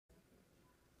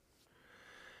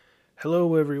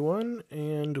Hello, everyone,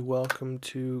 and welcome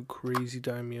to Crazy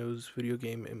Daimyo's Video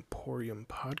Game Emporium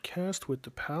podcast with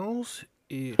the pals.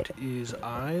 It is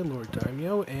I, Lord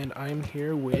Daimyo, and I'm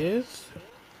here with.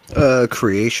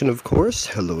 Creation, of course.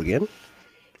 Hello again.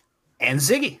 And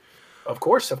Ziggy. Of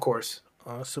course.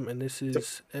 Awesome, and this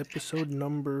is episode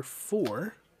number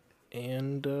 4,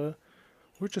 and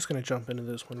we're just going to jump into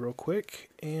this one real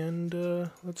quick, and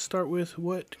let's start with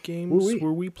what games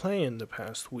were we playing the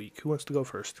past week? Who wants to go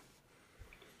first?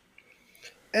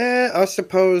 I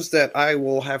suppose that I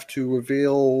will have to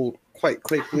reveal quite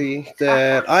quickly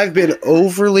that I've been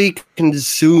overly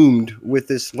consumed with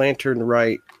this Lantern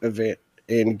Rite event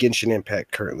in Genshin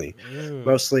Impact currently.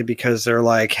 Mostly because they're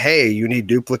like, hey, you need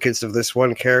duplicates of this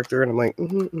one character. And I'm like,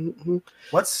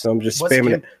 so I'm just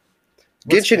spamming it.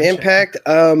 Genshin Impact,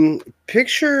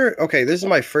 okay, this is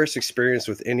my first experience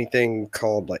with anything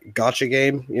called like gacha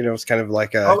game. You know, it's kind of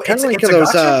like a it's those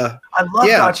gacha? I love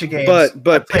gacha games.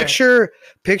 But picture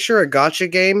a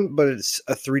gacha game, but it's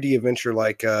a 3D adventure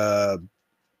like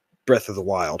Breath of the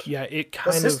Wild. Yeah,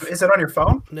 is it on your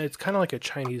phone? No, it's kind of like a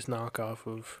Chinese knockoff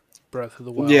of Breath of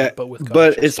the Wild, yeah, but with gacha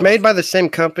but it's stuff. made by the same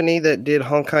company that did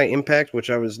Honkai Impact,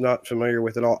 which I was not familiar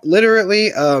with at all.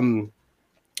 Literally,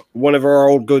 one of our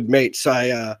old good mates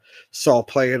I saw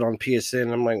play it on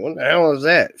PSN. I'm like, what the hell is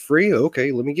that? Free?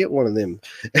 Okay, let me get one of them.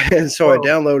 And so I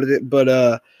downloaded it,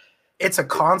 but it's a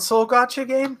console gacha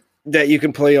game that you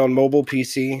can play on mobile,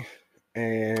 PC,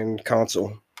 and console.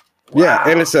 Wow. Yeah,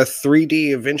 and it's a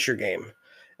 3D adventure game.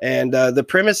 And the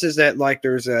premise is that like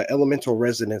there's elemental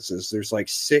resonances. There's like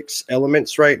 6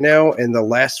 elements right now, and the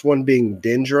last one being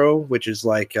Dendro, which is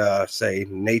like say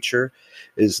nature,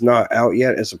 is not out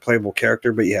yet as a playable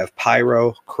character. But you have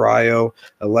Pyro, Cryo,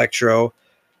 Electro,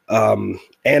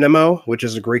 Anemo, which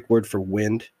is a Greek word for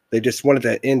wind. They just wanted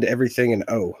to end everything in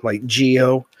O, like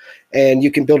Geo. And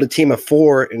you can build a team of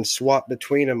 4 and swap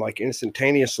between them like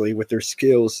instantaneously with their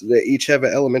skills. They each have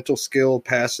an elemental skill,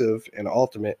 passive, and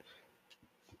ultimate.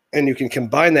 And you can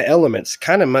combine the elements,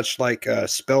 kind of much like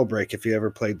Spellbreak, if you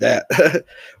ever played that,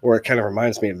 or it kind of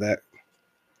reminds me of that.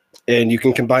 And you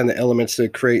can combine the elements to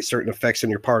create certain effects in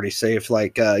your party. Say if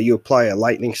like you apply a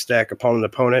lightning stack upon an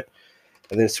opponent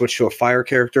and then switch to a fire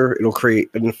character, it'll create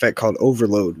an effect called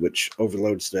Overload, which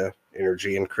overloads the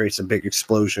energy and creates a big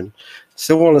explosion.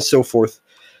 So on and so forth.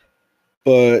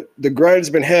 But the grind's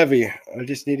been heavy. I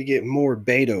just need to get more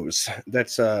Betos.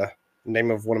 That's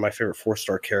name of one of my favorite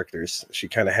 4-star characters. She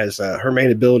kind of has her main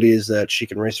ability is that she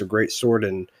can raise her greatsword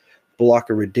and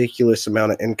block a ridiculous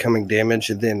amount of incoming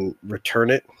damage and then return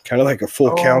it, kind of like a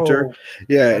full counter.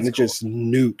 Yeah, and it just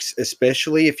nukes,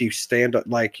 especially if you stand up.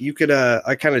 Like you could,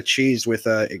 I kind of cheese with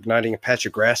igniting a patch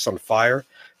of grass on fire,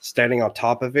 standing on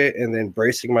top of it, and then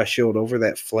bracing my shield over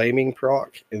that flaming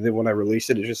proc. And then when I release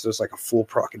it, it just does like a full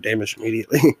proc of damage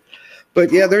immediately.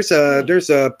 But yeah, there's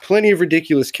plenty of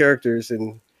ridiculous characters,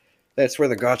 and that's where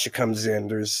the gacha comes in.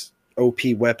 There's OP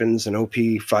weapons and OP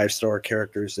 5-star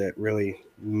characters that really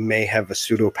may have a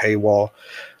pseudo paywall.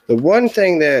 The one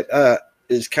thing that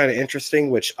is kind of interesting,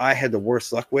 which I had the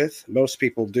worst luck with, most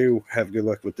people do have good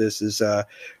luck with this, is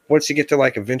once you get to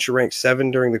like Adventure Rank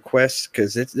 7 during the quest,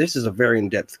 because this is a very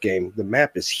in-depth game. The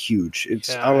map is huge.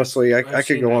 It's honestly, I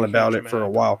could go on about it for a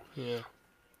while. Yeah.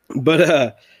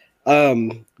 But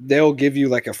they'll give you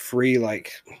like a free,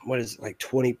 like, what is it, like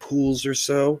 20 pools or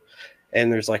so. And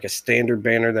there's like a standard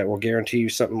banner that will guarantee you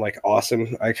something like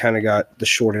awesome. I kind of got the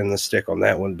short end of the stick on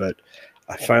that one, but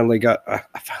I finally got the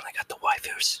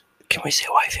waifus. Can we say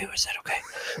waifu? Is that okay?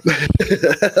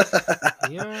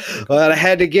 Yeah. Well, I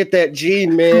had to get that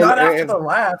gene, man. Not after the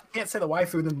laugh. You can't say the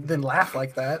waifu then laugh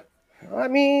like that. I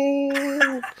mean,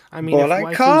 well,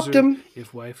 I copped them.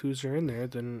 If waifus are in there,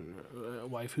 then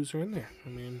waifus are in there. I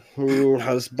mean,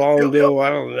 husband, I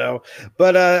don't know,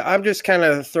 but I'm just kind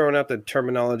of throwing out the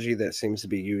terminology that seems to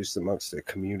be used amongst the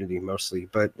community mostly.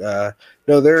 But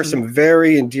no, there are some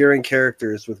very endearing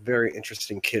characters with very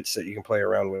interesting kits that you can play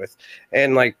around with,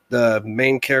 and like the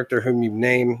main character whom you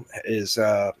name is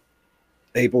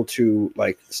able to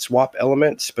like swap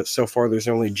elements, but so far there's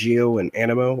only Geo and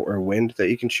Anemo or Wind that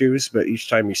you can choose. But each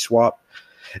time you swap,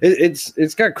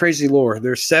 it's got crazy lore.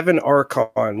 There's 7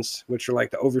 Archons, which are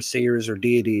like the overseers or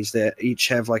deities that each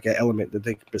have like an element that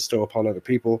they can bestow upon other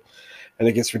people, and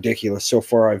it gets ridiculous. So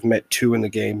far I've met 2 in the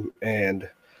game, and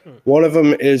one of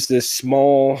them is this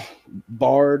small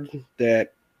bard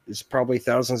that is probably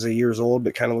thousands of years old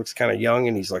but kind of looks kind of young,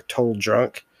 and he's like total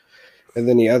drunk. And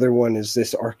then the other one is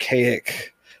this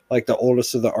archaic, like the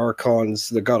oldest of the Archons,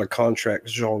 the god of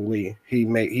contracts, Zhongli.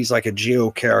 He's like a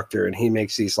Geo character, and he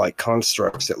makes these like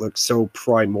constructs that look so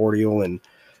primordial and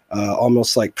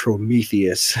almost like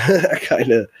Prometheus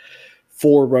kind of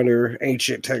forerunner,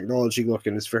 ancient technology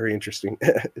looking. It's very interesting.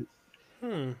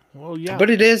 Well, yeah.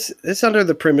 But it's under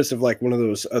the premise of like one of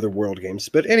those other world games.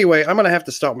 But anyway, I'm gonna have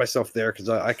to stop myself there because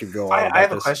I could go on. I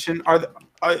have a question.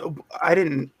 I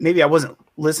didn't, maybe I wasn't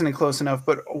listening close enough,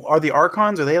 but are the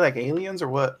Archons, are they like aliens or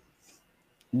what?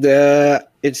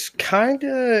 It's kind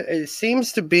of, it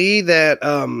seems to be that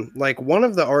like one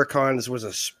of the Archons was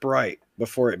a sprite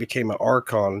before it became an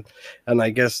Archon, and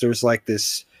I guess there's like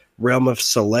this realm of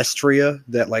Celestria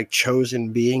that like chosen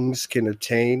beings can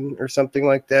attain or something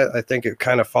like that. I think it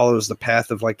kind of follows the path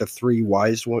of like the three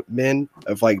wise men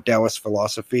of like Taoist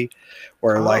philosophy,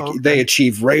 where they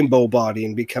achieve rainbow body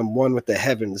and become one with the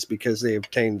heavens because they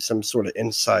obtained some sort of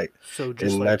insight. So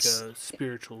just like a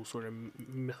spiritual sort of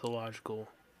mythological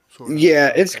sort of.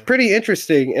 Yeah, it's pretty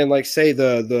interesting. And like say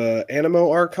the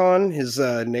Animo Archon, his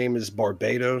name is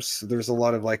Barbados. There's a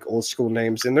lot of like old school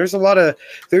names, and there's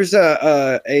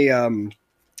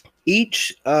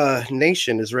each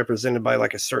nation is represented by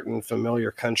like a certain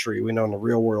familiar country we know in the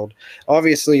real world.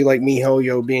 Obviously, like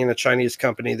MiHoYo being a Chinese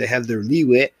company, they have their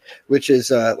Liyue, which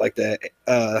is like the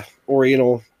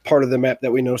oriental part of the map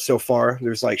that we know so far.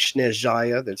 There's like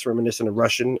Snezhaya that's reminiscent of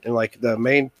Russian, and like the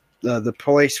main the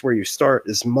place where you start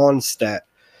is Mondstadt,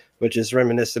 which is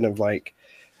reminiscent of like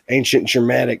ancient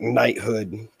Germanic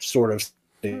knighthood sort of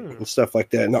thing and stuff like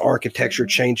that. And the architecture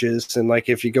changes. And like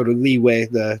if you go to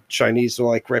Liyue, the Chinese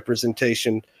like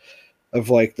representation of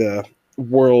like the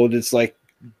world, it's like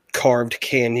carved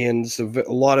canyons of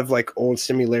a lot of like old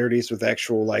similarities with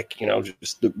actual like, you know,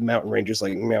 just the mountain ranges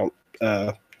like Mount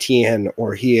Tian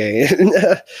or Hiei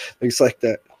and things like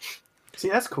that. See,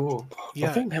 that's cool.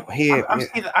 Yeah,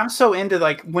 I'm so into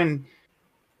like when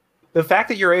the fact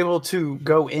that you're able to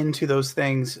go into those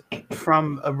things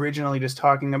from originally just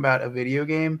talking about a video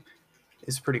game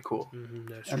is pretty cool.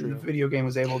 That's and true. the video game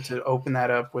was able to open that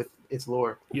up with its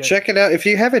lore. Yeah. Check it out. If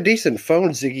you have a decent phone,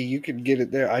 Ziggy, you could get it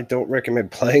there. I don't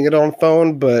recommend playing it on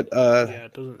phone, but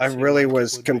I really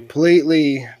was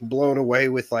completely blown away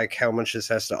with like how much this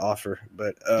has to offer.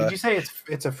 But did you say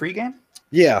it's a free game?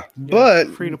 Yeah, but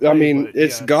free-to-play, I mean, but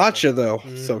it's gotcha though.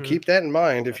 Mm-hmm. So keep that in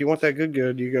mind. If you want that good,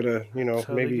 you gotta, you know,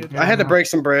 So maybe. I had to break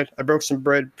some bread. I broke some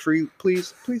bread.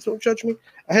 Please don't judge me.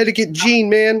 I had to get Jean,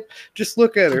 man. Just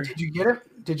look at her. Did you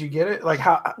get it? Like,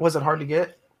 how was it hard to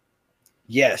get?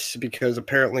 Yes, because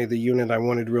apparently the unit I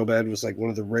wanted real bad was like one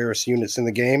of the rarest units in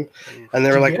the game, and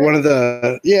they were like one of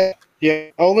the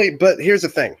only. But here's the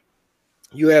thing: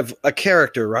 you have a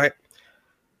character, right?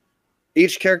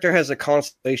 Each character has a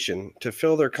constellation. To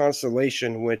fill their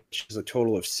constellation, which is a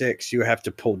total of 6, you have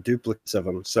to pull duplicates of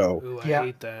them. So I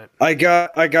hate that. I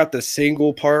got the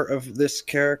single part of this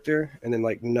character, and then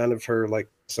like none of her like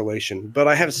constellation. But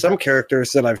I have some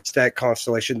characters that I've stacked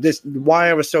constellation. This why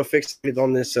I was so fixated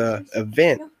on this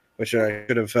event, which I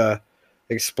could have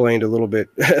explained a little bit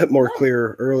more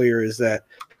clear earlier, is that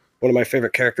one of my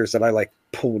favorite characters that I like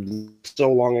pulled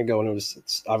so long ago, and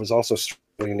I was also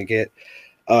struggling to get.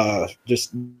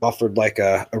 Just offered like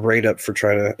a rate up for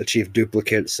trying to achieve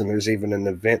duplicates, and there's even an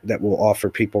event that will offer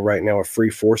people right now a free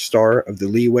 4-star of the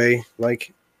Liyue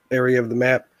like area of the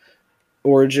map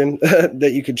origin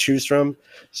that you can choose from.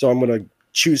 So I'm gonna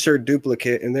choose her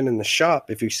duplicate, and then in the shop,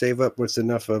 if you save up what's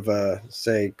enough of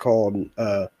say called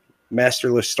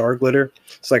Masterless Star Glitter,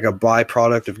 it's like a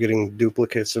byproduct of getting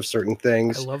duplicates of certain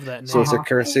things. I love that name. So it's a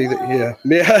currency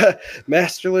that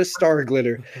Masterless Star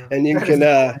Glitter, and you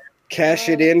can cash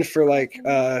it in for like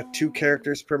 2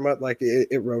 characters per month. Like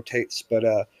it rotates, but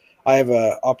I have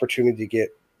an opportunity to get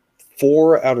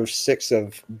 4 out of 6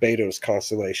 of Beto's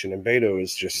constellation, and Beto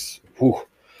is just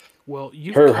well,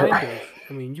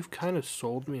 you've kind of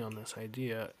sold me on this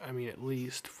idea. I mean, at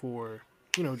least for,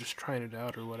 you know, just trying it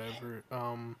out or whatever.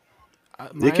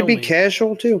 It could be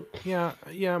casual too. Yeah.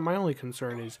 My only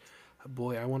concern is,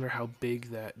 boy, I wonder how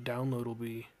big that download will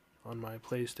be on my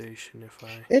PlayStation if I...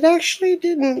 It actually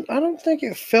didn't. I don't think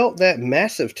it felt that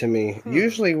massive to me.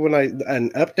 Usually when an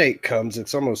update comes,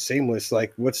 it's almost seamless.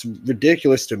 Like what's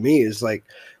ridiculous to me is like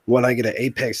when I get an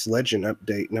Apex Legend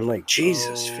update and I'm like,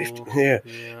 Jesus, 50. Yeah.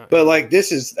 But like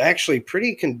this is actually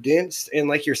pretty condensed, and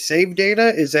like your save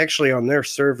data is actually on their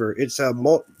server. It's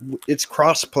it's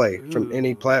crossplay from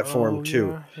any platform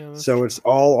too. Yeah, so it's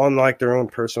all on like their own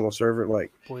personal server.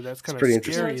 Like, boy, that's kind of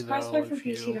scary it's though. from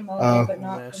PC to mobile, but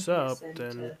not mess from up, PC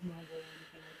then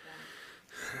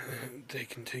they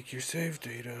can take your save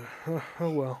data.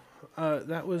 Oh well.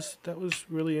 That was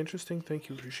really interesting. Thank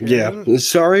you for sharing. Yeah,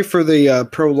 sorry for the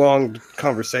prolonged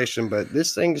conversation, but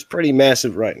this thing is pretty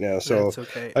massive right now. So that's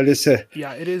okay. I just said,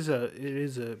 yeah, it is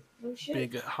a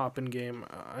big hopping game.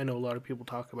 I know a lot of people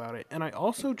talk about it, and I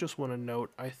also just want to note.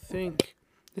 I think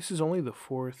this is only the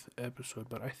 4th episode,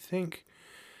 but I think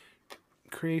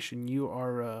Creation, you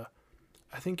are.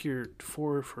 I think you're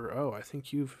 4 for 0. I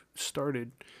think you've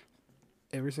started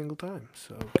every single time.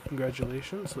 So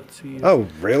congratulations. Let's see. Oh,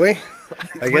 really?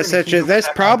 I guess that's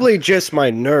probably just my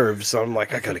nerves. I'm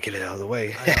like, I gotta get it out of the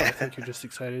way. I think you're just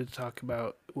excited to talk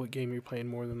about what game you're playing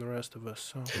more than the rest of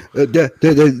us. So.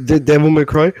 The Devil May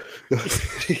Cry.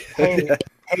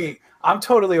 Hey, I'm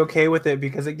totally okay with it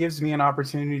because it gives me an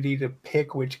opportunity to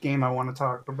pick which game I want to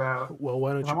talk about. Well,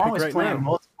 why don't you I'm pick always right playing now?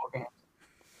 multiple games.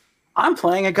 I'm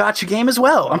playing a gotcha game as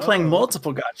well. I'm playing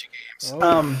multiple gotcha games.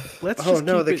 Let's Oh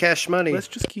no, the cash money. Let's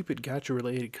just keep it gotcha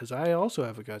related because I also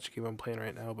have a gotcha game I'm playing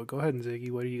right now. But go ahead and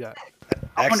Ziggy, what do you got?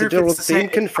 Accidental theme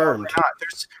confirmed.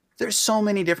 There's so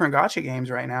many different gotcha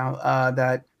games right now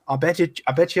that I bet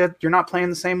you you're not playing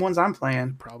the same ones I'm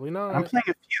playing. Probably not. I'm playing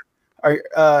a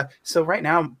few. So right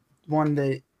now, one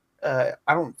that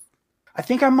I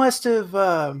think I must have.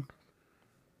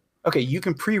 Okay, you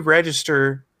can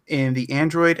pre-register in the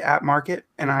Android app market,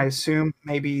 and I assume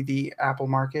maybe the Apple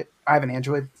market. I have an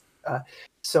Android,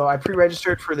 so I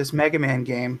pre-registered for this Mega Man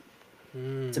game.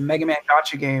 It's a Mega Man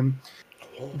gotcha game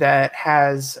that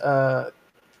has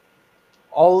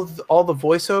all the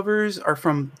voiceovers are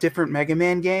from different Mega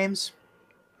Man games,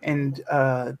 and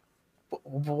the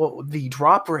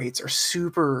drop rates are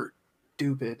super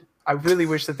stupid. I really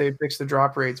wish that they'd fix the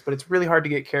drop rates, but it's really hard to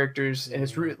get characters, and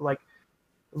it's really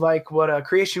like what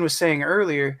Creation was saying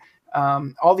earlier.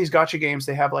 All these gotcha games,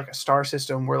 they have like a star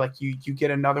system where like you get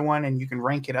another one and you can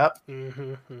rank it up.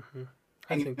 And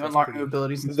you unlock new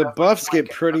abilities. And the stuff. buffs get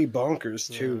pretty bonkers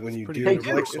too when you do.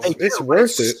 It's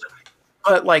worth it.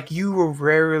 But like you will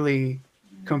rarely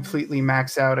completely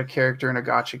max out a character in a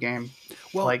gotcha game.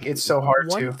 Well, like it's so hard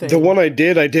to. The one I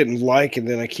didn't like, and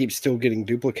then I keep still getting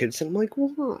duplicates, and I'm like,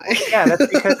 why? Yeah, that's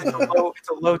because it's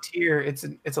a low tier. It's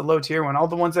a low tier one. All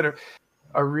the ones that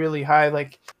are really high,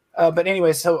 like. But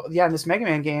anyway, so yeah, in this Mega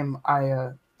Man game,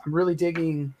 I'm really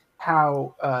digging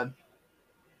how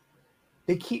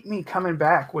they keep me coming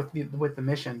back with the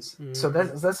missions. So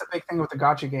that's a big thing with the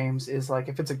gotcha games is like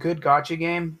if it's a good gotcha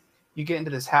game, you get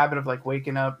into this habit of like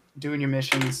waking up, doing your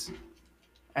missions,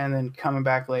 and then coming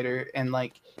back later. And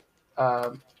like,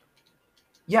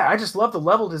 yeah, I just love the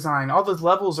level design. All those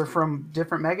levels are from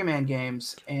different Mega Man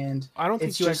games, and I don't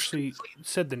think you actually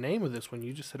said the name of this one.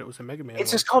 You just said it was a Mega Man.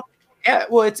 It's just called. Yeah,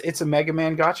 well, it's a Mega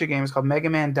Man gotcha game. It's called Mega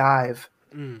Man Dive.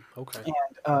 Okay.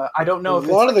 And I don't know if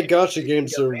a lot of the gotcha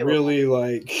games are really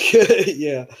like,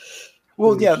 yeah.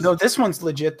 Well, yeah, no, this one's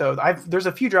legit though. There's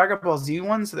a few Dragon Ball Z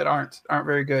ones that aren't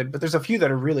very good, but there's a few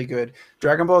that are really good.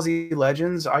 Dragon Ball Z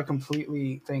Legends, I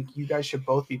completely think you guys should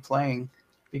both be playing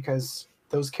because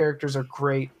those characters are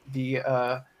great.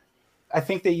 I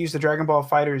think they use the Dragon Ball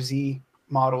Fighter Z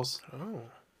models. Oh.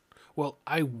 Well,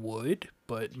 I would,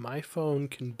 but my phone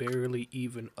can barely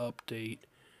even update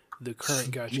the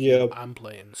current gotcha game I'm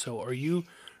playing. So are you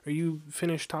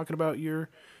finished talking about your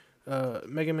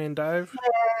Mega Man Dive?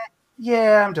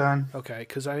 Yeah, I'm done. Okay,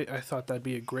 because I thought that'd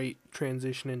be a great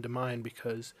transition into mine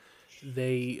because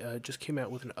they just came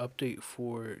out with an update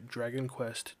for Dragon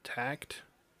Quest Tact,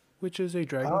 which is a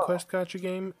Dragon Quest gotcha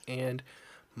game, and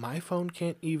my phone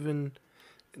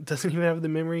doesn't even have the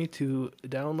memory to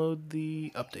download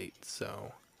the update,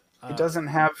 so... it doesn't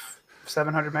have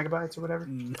 700 megabytes or whatever?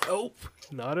 Nope,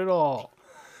 not at all.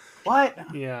 What?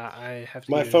 Yeah, I have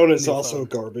to... My phone is also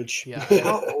garbage. Yeah.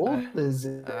 How old is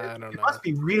it? I don't know. It must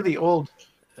be really old.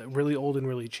 Really old and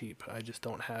really cheap. I just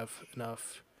don't have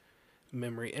enough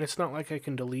memory. And it's not like I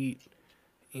can delete,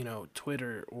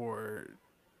 Twitter or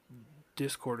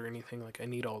Discord or anything. Like, I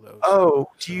need all those. Oh,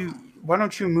 why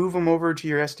don't you move them over to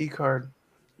your SD card?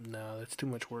 No, that's too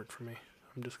much work for me.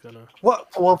 I'm just gonna... What?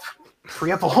 Well,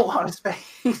 free up a whole lot of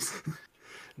space.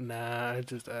 Nah,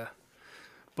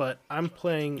 but I'm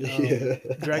playing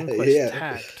Dragon Quest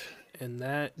Tact, and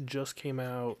that just came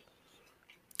out,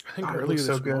 I think, earlier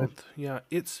this month. Yeah,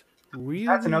 it's really...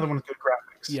 That's another one with good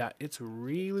graphics. Yeah, it's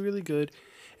really, really good.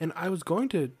 And I was going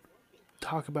to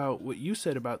talk about what you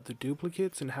said about the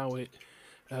duplicates and how it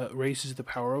raises the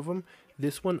power of them.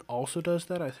 This one also does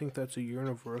that. I think that's a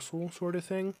universal sort of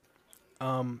thing.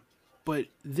 But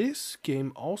this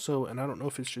game also, and I don't know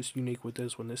if it's just unique with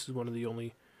this one. This is one of the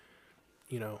only,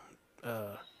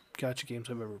 gotcha games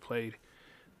I've ever played.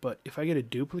 But if I get a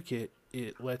duplicate,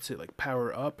 it lets it like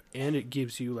power up, and it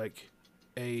gives you like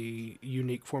a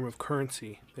unique form of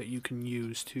currency that you can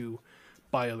use to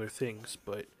buy other things.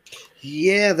 But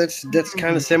yeah, that's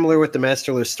kind of similar with the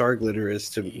Masterless Star Glitter is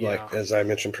to like as I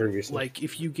mentioned previously. Like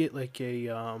if you get like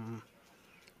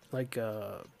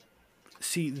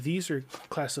see, these are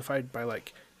classified by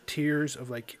like tiers of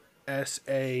like S,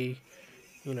 A,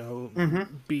 You know,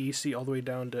 Mm-hmm. B, C, all the way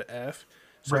down to F.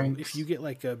 So Ranks. if you get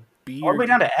like a B All the way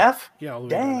down to F. yeah, all the way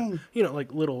down to, Dang. you know,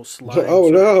 like little slimes. Oh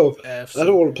no, Fs. I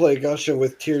don't want to play Gacha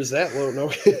with tiers that low. No.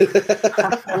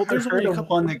 Well, there's I've only heard a of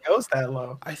couple. one that goes that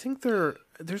low. I think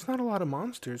there's not a lot of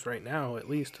monsters right now. At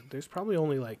least there's probably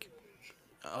only like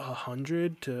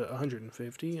 100 to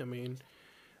 150. I mean,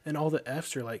 and all the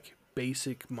Fs are like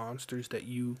basic monsters that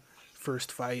you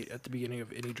first fight at the beginning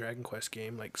of any Dragon Quest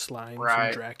game, like slimes Right.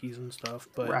 and Drakis and stuff.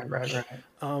 But Right.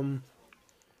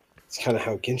 It's kind of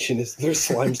how Genshin is. There's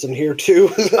slimes in here too.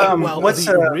 well, what's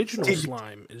the original Steve,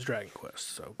 slime is Dragon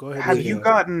Quest. So go ahead. have and you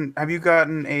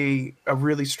gotten a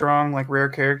really strong like rare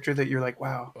character that you're like,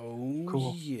 wow? Oh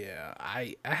Cool. yeah,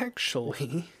 I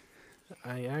actually,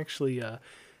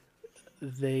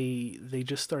 they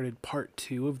just started part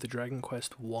 2 of the Dragon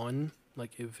Quest 1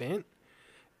 like event,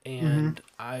 and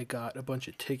I got a bunch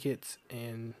of tickets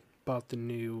and bought the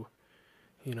new,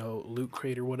 you know, loot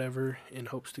crate or whatever in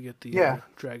hopes to get the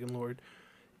Dragon Lord.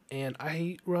 And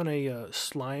I run a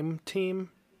slime team,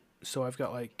 so I've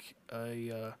got like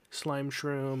a slime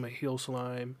shroom, a heal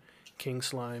slime, king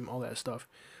slime, all that stuff.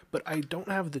 But I don't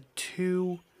have the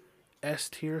 2 S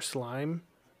tier slime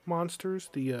monsters,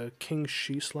 the King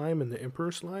She slime and the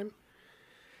Emperor slime.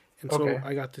 And so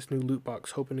I got this new loot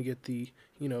box, hoping to get the,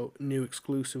 you know, new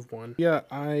exclusive one. Yeah,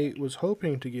 I was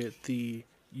hoping to get the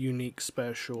unique,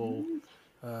 special,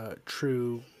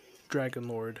 true Dragon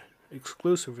Lord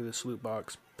exclusive for this loot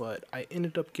box, but I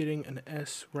ended up getting an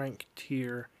S rank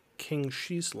tier King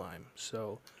She slime.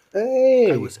 So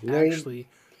Hey, I was actually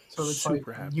So it's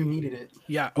super like happy. you needed it.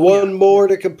 Yeah. one more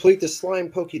to complete the slime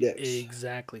Pokédex.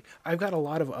 Exactly. I've got a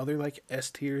lot of other like S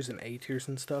tiers and A tiers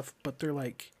and stuff, but they're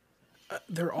like,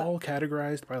 they're all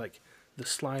categorized by like the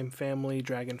slime family,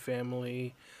 dragon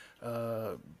family,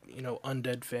 you know,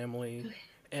 undead family,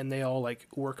 and they all like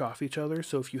work off each other.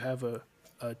 So if you have a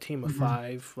team of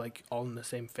 5, like all in the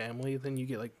same family, then you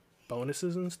get like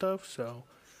bonuses and stuff. So,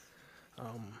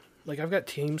 like I've got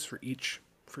teams for each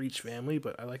family,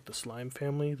 but I like the slime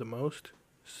family the most.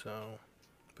 So,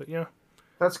 but yeah.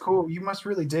 That's cool. You must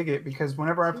really dig it because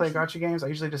whenever I play gacha games, I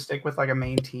usually just stick with like a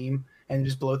main team and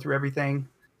just blow through everything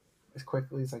as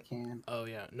quickly as I can. Oh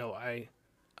yeah, no, I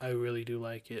really do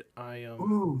like it.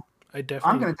 Ooh, I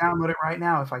definitely I'm gonna download it right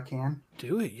now if I can.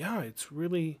 do it. Yeah, it's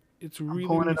really I'm pulling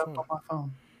really it up fun. on my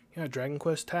phone. Yeah, Dragon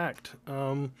Quest Tact.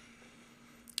 Hey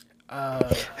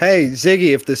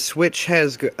Ziggy, if the Switch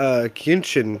has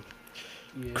Genshin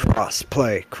Yeah.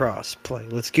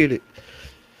 crossplay, let's get it.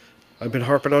 I've been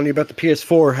harping on you about the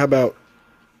PS4. How about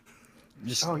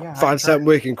just find something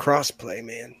we can crossplay,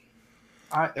 man?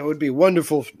 That would be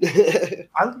wonderful.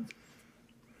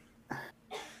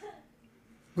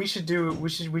 We should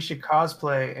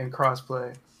cosplay and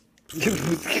crossplay.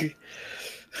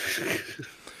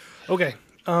 Okay.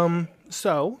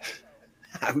 So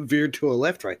I veered to a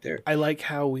left right there. I like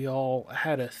how we all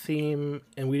had a theme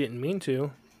and we didn't mean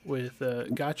to with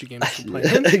gacha games to play.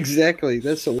 Exactly.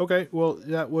 That's so. Okay, well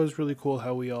that was really cool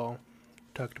how we all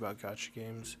talked about gacha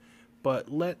games. But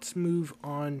let's move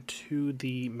on to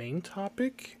the main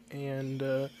topic. And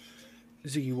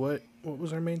Ziggy, what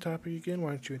was our main topic again? Why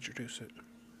don't you introduce it?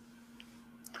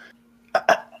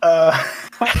 I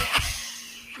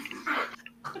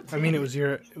mean, it was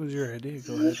your idea.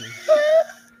 Go ahead.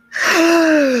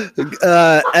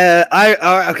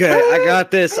 I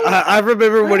got this. I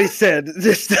remember what he said.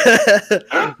 Just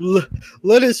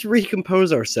let us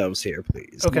recompose ourselves here,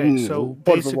 please. Okay, so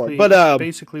basically,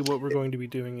 basically what we're going to be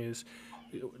doing is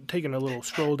taking a little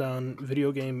stroll down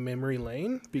video game memory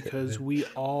lane because we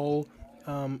all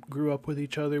grew up with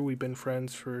each other. We've been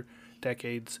friends for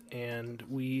decades, and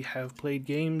we have played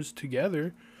games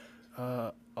together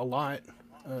a lot,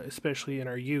 especially in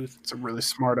our youth. It's a really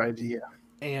smart idea.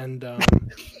 And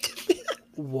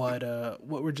what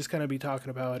we're just going to be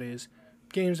talking about is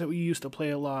games that we used to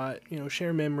play a lot, you know,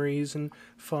 share memories and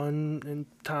fun and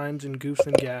times and goofs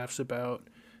and gaffs about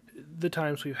the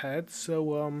times we've had. So,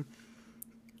 what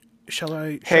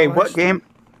game?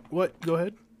 What? Go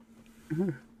ahead.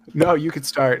 No, you could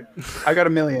start. I got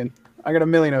a million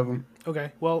of them.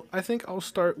 Okay. Well, I think I'll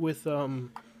start with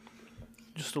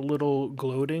just a little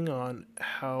gloating on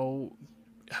how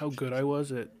good I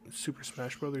was at Super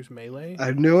Smash Brothers Melee.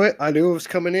 I knew it. I knew it was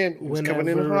coming in. It was coming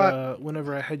in hot.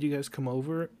 Whenever I had you guys come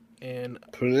over and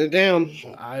putting it down,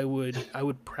 I would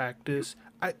practice.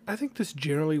 I think this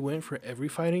generally went for every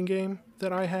fighting game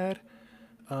that I had.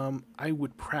 I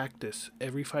would practice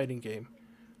every fighting game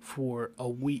for a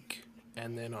week,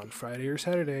 and then on Friday or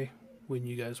Saturday, when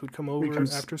you guys would come over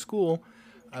after school,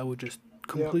 I would just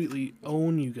completely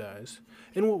own you guys.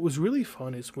 And what was really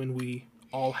fun is when we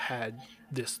all had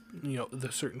this,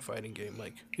 the certain fighting game.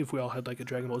 Like if we all had like a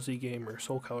Dragon Ball Z game or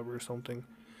Soul Calibur or something,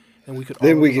 and we could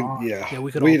Then all, we can,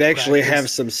 we could we'd all actually practice, have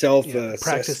some self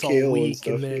practice all skill week,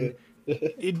 and stuff. then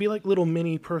it'd be like little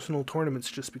mini personal tournaments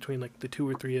just between like the 2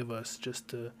 or 3 of us, just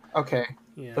to. Okay.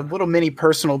 Yeah. The little mini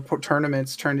personal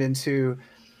tournaments turned into,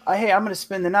 hey, I'm going to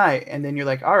spend the night. And then you're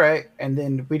like, all right. And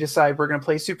then we decide we're going to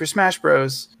play Super Smash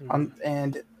Bros.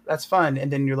 And that's fun.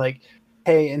 And then you're like,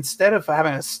 hey, instead of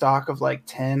having a stock of like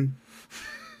 10,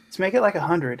 let's make it like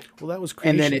 100. Well, that was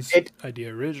Creation's it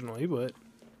idea originally, but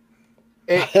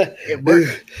it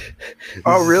worked.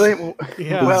 Oh, really?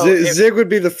 Yeah. Well, Zig would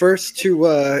be the first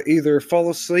to either fall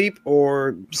asleep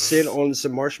or sit on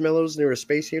some marshmallows near a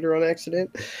space heater on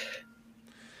accident.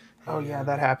 Oh, yeah,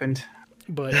 that happened.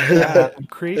 But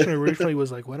Creation originally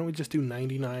was like, why don't we just do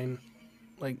 99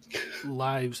 like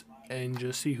lives and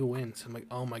just see who wins? I'm like,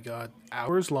 oh my god,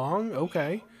 hours long?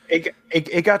 Okay.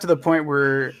 It got to the point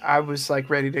where I was like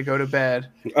ready to go to bed.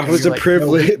 I was a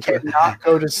privilege. No, cannot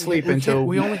go to sleep until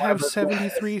we only have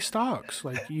 73 stocks.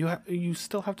 Like you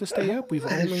still have to stay up. We've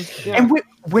only and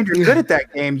when you're good at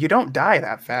that game, you don't die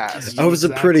that fast. I was a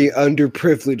pretty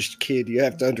underprivileged kid. You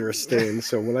have to understand.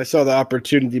 So when I saw the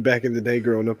opportunity back in the day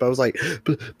growing up, I was like,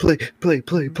 play,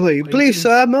 please,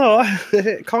 more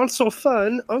console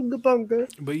fun, unga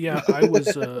bunga. But yeah, I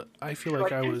was. I feel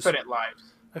like I was. Infinite lives.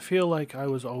 I feel like I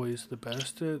was always the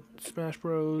best at Smash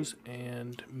Bros.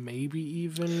 And maybe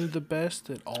even the best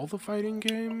at all the fighting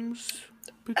games.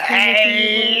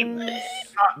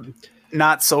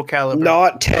 Not Soul Calibur.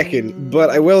 Not Tekken. But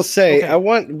I will say,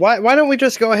 okay. Why don't we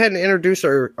just go ahead and introduce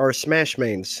our Smash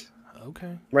mains?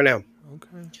 Okay. Right now.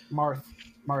 Okay. Marth.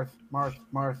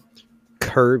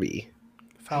 Kirby.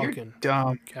 Falcon. You're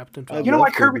dumb. Captain Falcon. You know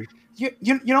why Kirby? You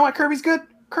know why Kirby's good?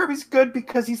 Kirby's good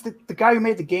because he's the guy who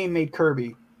made the game made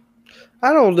Kirby.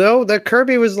 I don't know. That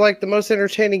Kirby was like the most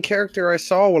entertaining character I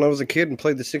saw when I was a kid and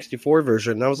played the 64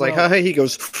 version. And I was like, hi, he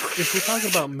goes. If we're talking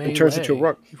about Melee, turns into a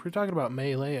rock. If we're talking about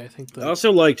Melee, I think I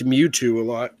also liked Mewtwo a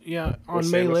lot. Yeah, on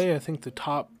Melee, I think the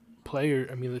top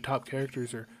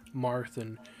characters are Marth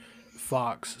and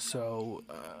Fox. So,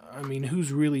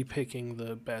 who's really picking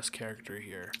the best character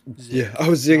here? Zig. Yeah, I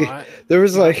was Ziggy. There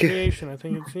was like Creation. I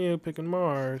think it's you picking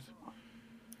Marth.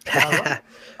 I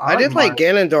did like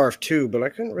Ganondorf too, but I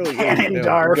couldn't really.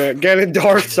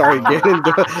 Ganondorf. Sorry,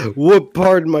 Ganondorf. Whoop!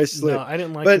 Pardon my slip. No, I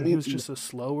didn't like him. He was just a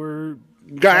slower.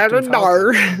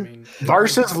 Ganondorf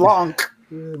versus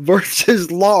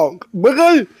Long.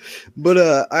 But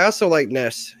I also like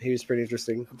Ness. He was pretty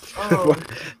interesting. Oh,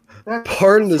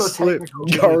 pardon the slip.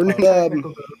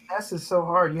 Ness is so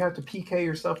hard. You have to PK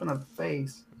yourself in the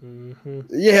face. Mm-hmm.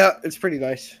 Yeah, it's pretty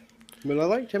nice. But I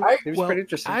liked him. He was pretty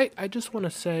interesting. I just want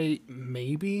to say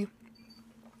maybe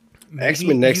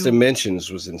X-Men Next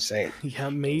Dimensions was insane. Yeah,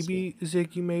 maybe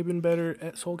Zig, you may have been better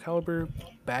at Soul Calibur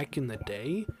back in the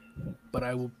day, but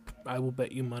I will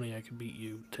bet you money I could beat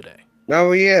you today.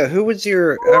 Oh yeah, who was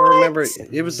your? I remember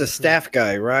it was the staff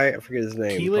guy, right? I forget his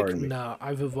name. Keelik? No,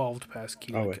 I've evolved past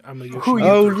Keelik. I'm a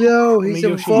Yoshimitsu. He's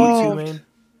evolved. Man.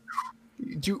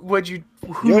 Yoshimitsu?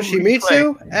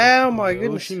 Oh my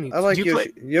goodness! I like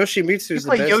Yoshimitsu's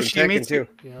the best in Tekken too.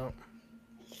 Yeah.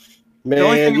 Man, the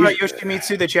only thing about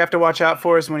Yoshimitsu that you have to watch out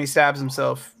for is when he stabs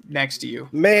himself next to you.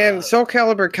 Man, Soul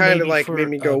Calibur kind of like made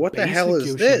me go, "What the hell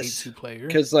is this?"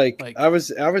 Because like I was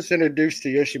introduced to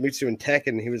Yoshimitsu in Tekken,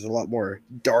 and he was a lot more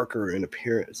darker in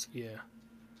appearance. Yeah.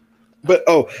 But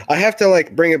I have to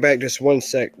like bring it back just one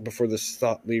sec before this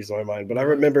thought leaves my mind. But I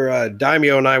remember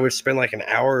Daimyo and I would spend like an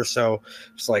hour or so,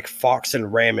 just like Fox and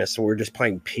Rammus, and we were just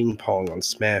playing ping pong on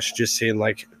Smash, just seeing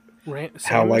like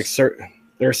how like certain.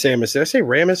 There's Samus. Did I say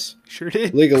Rammus? Sure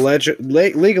did. League of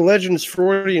Legends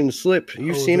Freudian slip.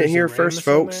 You've seen it here first,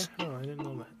 folks. Oh, I didn't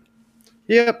know that.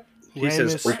 Yep. He Rammus,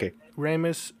 says okay.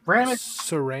 Rammus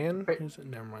Saran?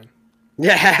 Never mind.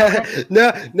 Yeah.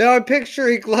 No, I'm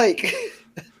picturing like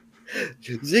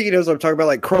Ziggy knows what I'm talking about,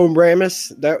 like Chrome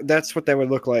Rammus. That's what that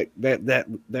would look like. That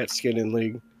skin in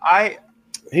League.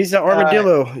 He's an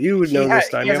armadillo. You would know this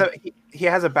time. He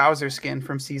has a Bowser skin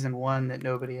from season 1 that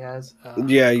nobody has.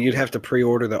 Yeah, you'd have to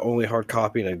pre-order the only hard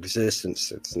copy in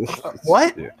existence.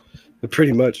 What? Yeah,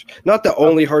 pretty much. Not the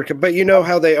only hard copy, but you know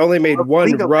how they only made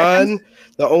one run.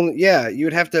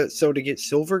 You'd have to. So to get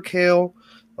Silver Kale,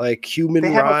 like Human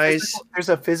Rise. There's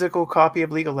a physical copy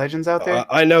of League of Legends out there.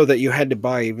 I know that you had to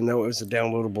buy, even though it was a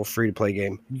downloadable free-to-play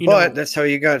game. But that's how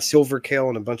you got Silver Kale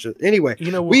and a bunch of. Anyway,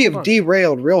 we have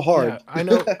derailed real hard. Yeah,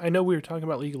 I know. We were talking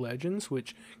about League of Legends,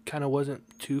 which kind of wasn't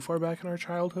too far back in our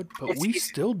childhood, but we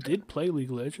still did play League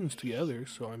of Legends together.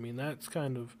 So I mean, that's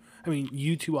kind of. I mean,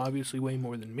 you two obviously way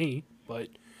more than me, but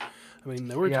I mean,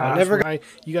 there were Yeah, times never where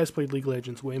you guys played League of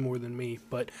Legends way more than me,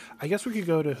 but I guess we could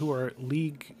go to who our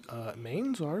League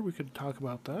mains are. We could talk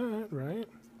about that, right?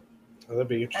 Oh, that'd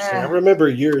be interesting. I remember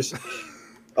yours.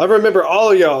 I remember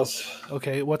all of y'all's.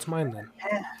 Okay, what's mine then?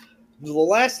 The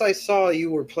last I saw,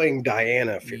 you were playing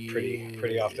Diana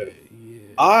pretty often. Yeah.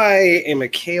 I am a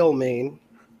Kale main.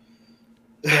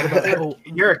 What about,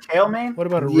 You're a Kale main? what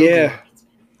about arugula? Yeah.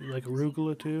 You like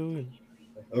arugula too? And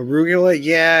Arugula,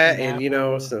 yeah, and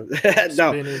Napa, so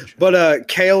no, spinach. but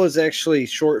kale is actually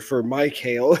short for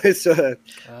Michael. It's a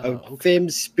okay. fem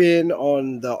spin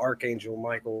on the Archangel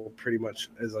Michael, pretty much,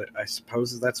 as I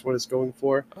suppose that's what it's going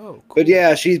for. Oh, cool. But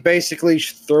yeah, she basically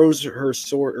throws her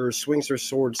sword or swings her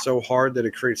sword so hard that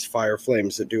it creates fire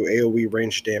flames that do AoE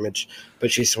range damage.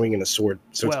 But she's swinging a sword,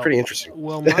 so it's pretty interesting.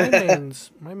 Well,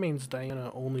 my main's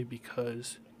Diana only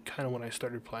because kind of when I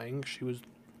started playing, she was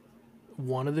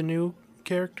one of the new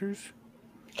characters.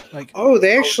 Like, oh,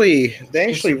 they actually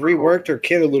reworked her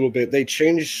kit a little bit. They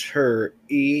changed her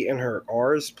E and her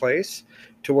R's place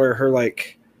to where her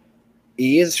like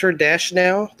E is her dash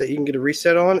now that you can get a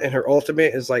reset on, and her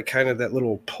ultimate is like kind of that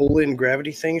little pull-in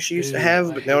gravity thing she used to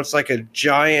have, but now it's like a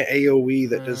giant AoE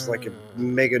that does like a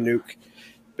mega nuke.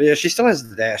 But yeah, she still has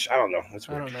the dash. I don't know. That's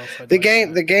weird. I don't know if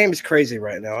The game is crazy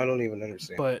right now. I don't even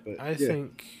understand. But I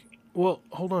think. Well,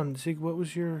 hold on, Zig. What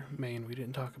was your main? We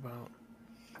didn't talk about.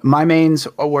 My mains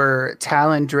were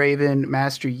Talon, Draven,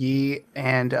 Master Yi,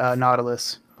 and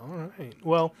Nautilus. All right.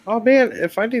 Well. Oh man,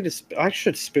 if I need to, I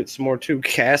should spit some more too.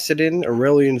 Kassadin,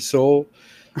 Aurelion Sol,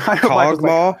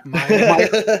 Kog'Maw.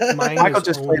 Michael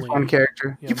just plays one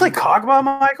character. Yeah, you play Kog'Maw,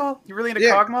 Michael? You really into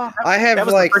Kog'Maw? I have that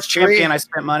was like the first champion I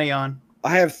spent money on.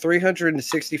 I have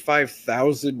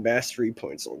 365,000 mastery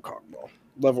points on Kog'Maw,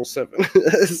 level 7.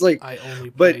 It's like, I only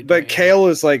but Kale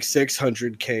is like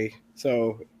 600k.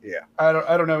 So yeah, I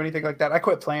don't know anything like that. I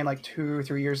quit playing like 2 or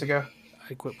 3 years ago.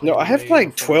 I quit playing. No, I have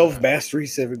like 12 mastery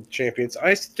 7 champions.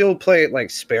 I still play it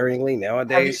like sparingly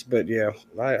nowadays, but yeah.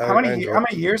 How many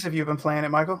years have you been playing it,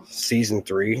 Michael? Season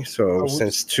 3, so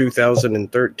since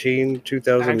 2013,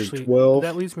 2012. Actually,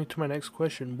 that leads me to my next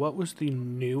question. What was the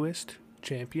newest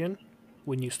champion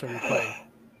when you started playing?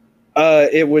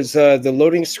 It was the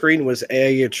loading screen was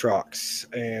Aatrox,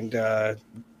 and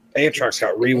Aatrox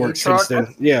got reworked since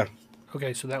then. Yeah.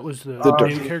 Okay, so that was the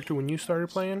new character when you started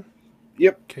playing?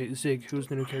 Yep. Okay, Zig, who's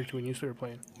the new character when you started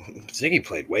playing? Ziggy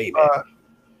played way back.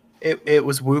 It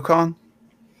was Wukong.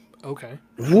 Okay.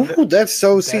 Woo, that's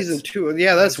season 2.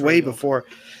 Yeah, that's way before.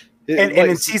 And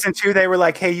in season 2, they were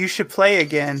like, "Hey, you should play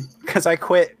again," because I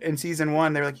quit in season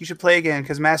 1. They're like, "You should play again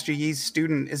because Master Yi's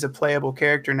student is a playable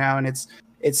character now, and it's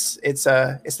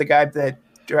the guy that."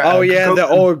 The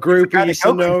old group you used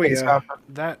to know. Yeah,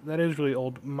 that is really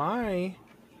old. My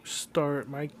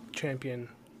champion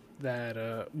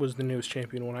that was the newest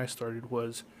champion when I started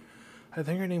was, I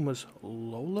think her name was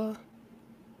Lola.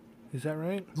 Is that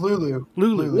right? Lulu.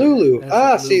 Lulu.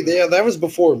 See, that was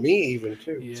before me even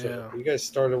too. Yeah. So you guys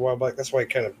started a while back. That's why I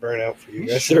kind of burnt out for you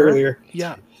guys earlier.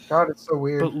 Yeah. God, it's so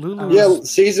weird. But Lulu.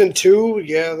 Season 2.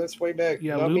 Yeah, that's way back.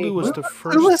 Yeah, Lulu was the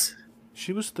first.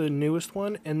 She was the newest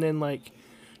one, and then like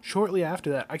shortly after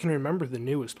that, I can remember the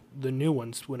new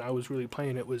ones when I was really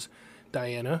playing. It was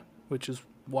Diana, which is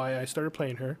why I started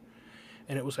playing her,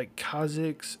 and it was like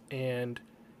Kha'Zix and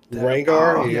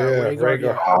Rengar. Rengar. Yeah,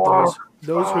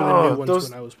 those were the new ones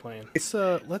when I was playing.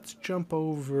 Let's jump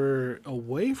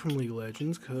away from League of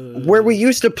Legends, cause where we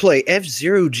used to play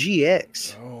F-Zero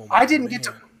GX. Oh,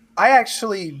 I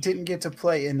actually didn't get to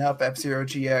play enough F-Zero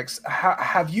GX.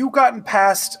 Have you gotten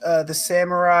past the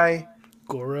Samurai?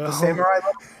 Goro. The Samurai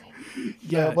level?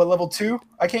 Yeah. What, level 2?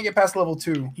 I can't get past level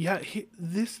 2. Yeah,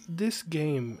 this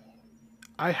game,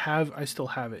 I still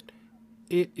have it.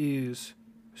 It is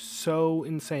so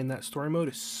insane. That story mode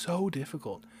is so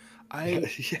difficult. I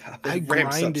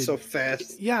ramps up so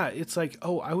fast. Yeah, it's like,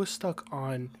 I was stuck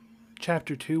on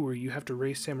chapter 2 where you have to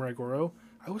race Samurai Goro.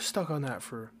 I was stuck on that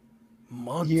for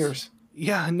months. Years.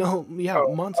 Yeah,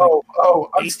 months.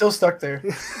 I'm still stuck there.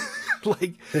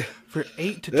 Like for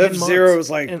 8 to 10 months. F-Zero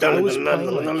was like, I was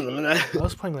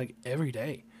playing like every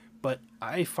day, but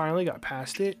I finally got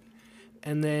past it,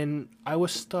 and then I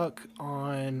was stuck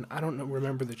on, I don't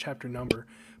remember the chapter number,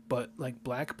 but like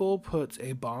Black Bull puts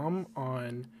a bomb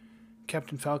on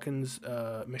Captain Falcon's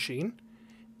machine,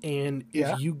 and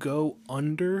if you go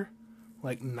under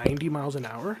like 90 miles an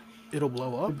hour, it'll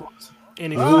blow up.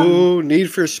 And if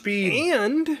Need for Speed.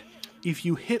 And if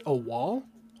you hit a wall,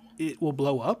 it will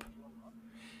blow up.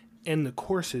 And the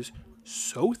course is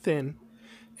so thin,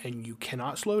 and you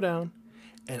cannot slow down.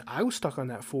 And I was stuck on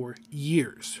that for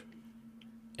years.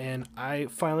 And I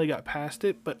finally got past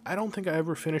it, but I don't think I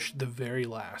ever finished the very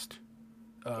last.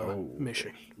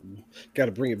 mission. Got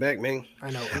to bring it back, man. I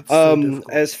know it's so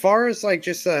difficult. As far as like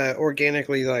just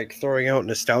organically like throwing out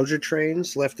nostalgia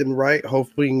trains left and right,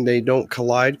 hoping they don't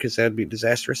collide because that'd be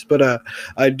disastrous. But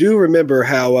I do remember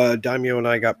how Daimyo and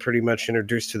I got pretty much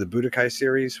introduced to the Budokai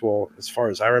series. Well, as far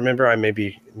as I remember, I may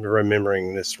be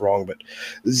remembering this wrong, but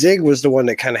Zig was the one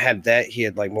that kind of had that. He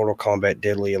had like Mortal Kombat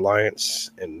Deadly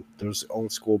Alliance and those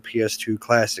old school PS2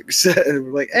 classics.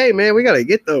 We're like, hey man, we gotta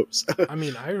get those. I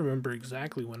mean, I remember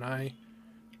exactly when I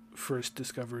first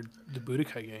discovered the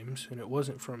Budokai games, and it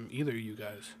wasn't from either of you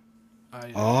guys.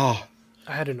 I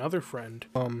had another friend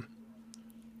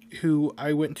who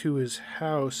I went to his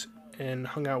house and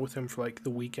hung out with him for like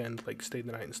the weekend, like stayed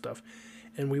the night and stuff.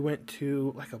 And we went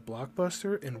to like a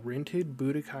Blockbuster and rented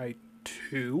Budokai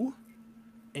 2,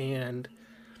 and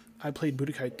I played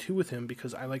Budokai 2 with him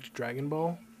because I liked Dragon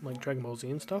Ball, like Dragon Ball Z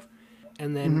and stuff.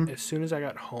 And then as soon as I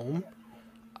got home,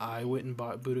 I went and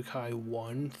bought Budokai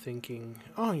 1 thinking,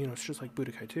 oh, it's just like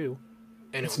Budokai 2.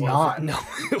 And it's not. No,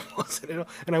 it wasn't at all.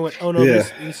 And I went, oh, no,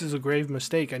 this is a grave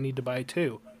mistake. I need to buy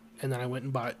 2. And then I went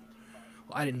and bought,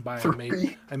 well, I didn't buy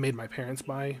it. I made my parents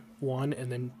buy 1,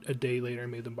 and then a day later I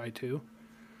made them buy 2.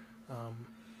 I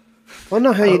don't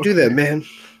know how you do that, man.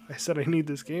 I said, I need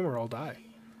this game or I'll die.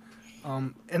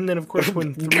 And then, of course,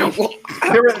 when 3...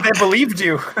 they believed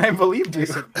you. I believed you.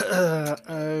 Said,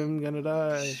 I'm going to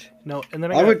die. No, and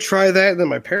then I would try that, and then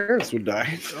my parents would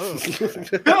die.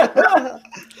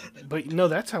 But, no,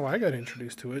 that's how I got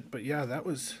introduced to it. But, yeah, that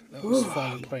was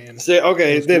fun playing.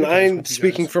 Okay, then I'm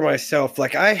speaking for myself.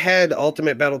 Like, I had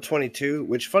Ultimate Battle 22,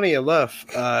 which, funny enough,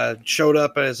 showed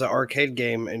up as an arcade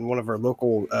game in one of our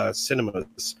local cinemas.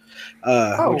 Which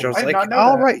I was like,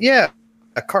 all right, yeah.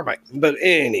 A Carmike, but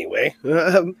anyway,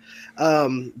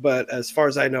 but as far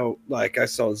as I know, like I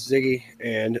saw Ziggy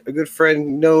and a good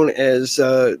friend known as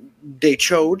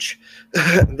Dechoj.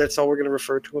 That's all we're going to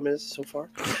refer to him as so far.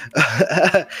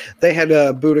 They had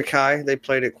Budokai. They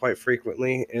played it quite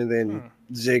frequently, and then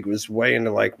Zig was way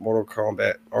into like Mortal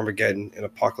Kombat, Armageddon, and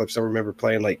Apocalypse. I remember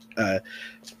playing like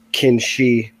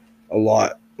Kenshi a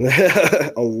lot.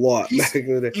 A lot.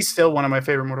 He's still one of my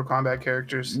favorite Mortal Kombat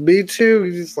characters. Me too.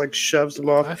 He just like shoves them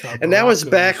off. And that was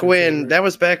back when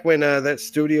that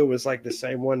studio was like the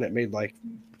same one that made like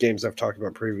games I've talked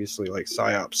about previously, like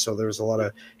PsyOps. So there was a lot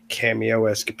of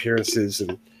cameo-esque appearances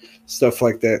and stuff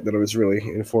like that I was really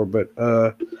in for. But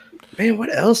man,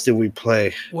 what else did we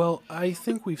play? Well, I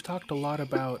think we've talked a lot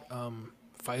about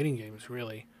fighting games,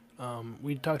 really.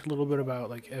 We talked a little bit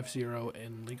about like F-Zero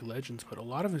and League of Legends, but a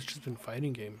lot of it's just been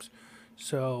fighting games.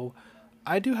 So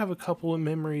I do have a couple of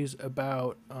memories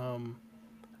about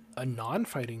a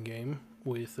non-fighting game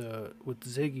with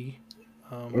Ziggy.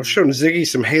 I've shown Ziggy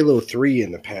some Halo 3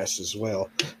 in the past as well.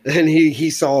 And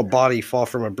he saw a body fall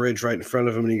from a bridge right in front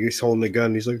of him, and he's holding the gun.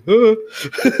 And he's like,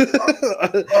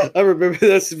 I remember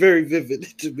that's very vivid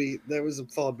to me. That was a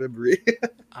fond memory.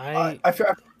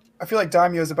 I feel like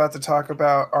Daimyo is about to talk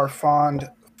about our fond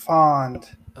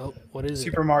Oh, what is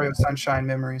Super Mario Sunshine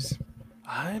memories.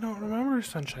 I don't remember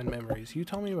Sunshine Memories. You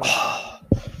tell me about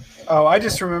that. Oh, I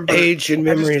just remember age and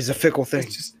memory is a fickle thing.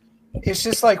 It's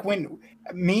just like when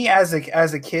me as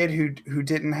a kid who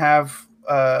didn't have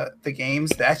the games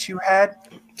that you had.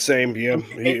 Same, yeah.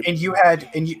 And you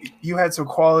had some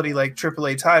quality like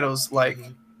AAA titles like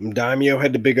Daimyo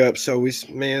had the big up, so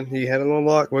he had it on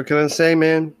lock. What can I say,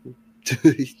 man?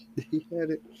 He had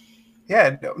it.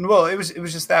 Yeah, well, it was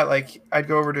just that like I'd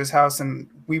go over to his house and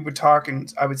we would talk,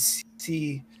 and I would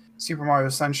see Super Mario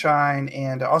Sunshine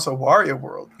and also Wario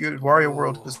World. You had Wario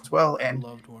World as well, and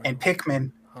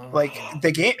Pikmin. Like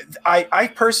the game, I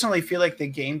personally feel like the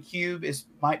GameCube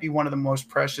might be one of the most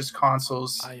precious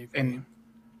consoles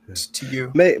to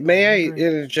you. May I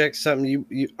interject something?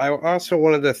 I also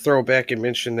wanted to throw back and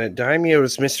mention that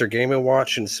Daimyo's Mr. Game &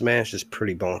 Watch and Smash is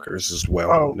pretty bonkers as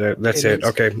well. Oh, that's it.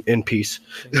 Okay, in peace.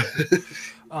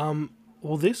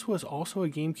 Well, this was also a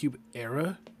GameCube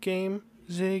era game,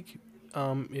 Zig.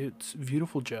 It's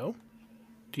Beautiful Joe.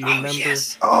 Do you remember?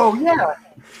 Yes. Oh, yeah.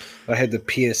 I had the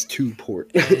PS2 port.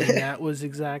 And that was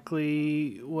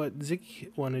exactly what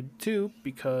Zig wanted too,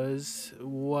 because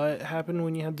what happened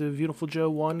when you had the Beautiful Joe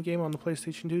 1 game on the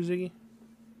PlayStation 2, Ziggy?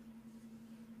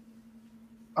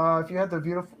 If you had the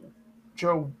Beautiful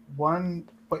Joe 1...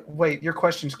 Wait, your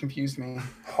questions confused me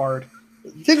hard.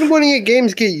 Didn't one of your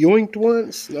games get yoinked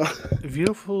once? No.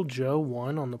 Beautiful Joe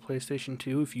 1 on the PlayStation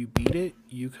 2, if you beat it,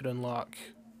 you could unlock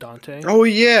Dante. Oh,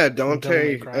 yeah,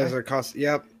 Dante as a cost.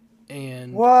 Yep.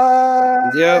 And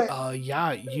what? Yep.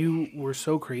 Yeah, you were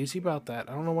so crazy about that.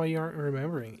 I don't know why you aren't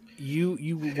remembering.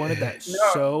 You wanted that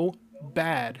so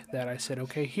bad that I said,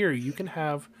 okay, here you can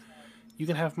have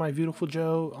my Beautiful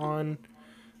Joe on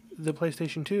the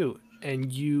PlayStation 2,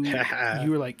 and you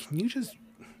were like, can you just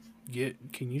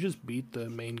beat the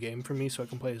main game for me so I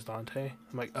can play as Dante?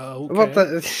 I'm like, oh, okay. What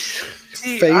the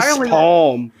face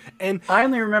palm? And I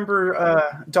only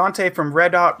remember Dante from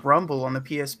Red Hot Rumble on the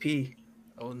PSP.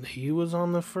 Oh, and he was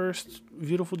on the first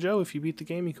Beautiful Joe. If you beat the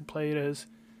game, you could play it as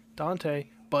Dante,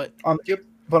 but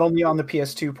only on the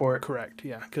PS2 port. Correct,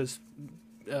 yeah, because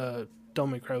Devil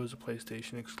May Cry was a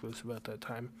PlayStation exclusive at that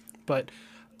time. But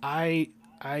I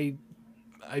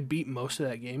beat most of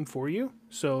that game for you,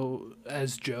 so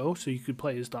as Joe, so you could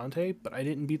play as Dante, but I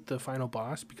didn't beat the final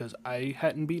boss because I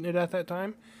hadn't beaten it at that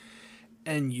time,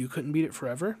 and you couldn't beat it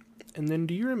forever. And then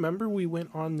do you remember we went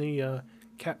on the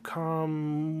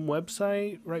Capcom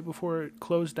website right before it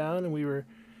closed down, and we were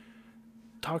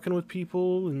talking with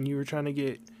people, and you were trying to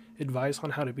get advice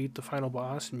on how to beat the final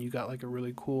boss, and you got like a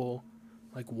really cool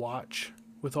like watch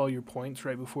with all your points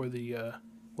right before the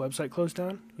website closed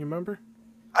down? You remember?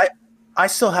 I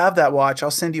still have that watch.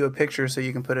 I'll send you a picture so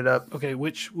you can put it up. Okay,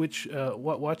 which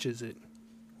what watch is it?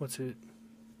 What's it?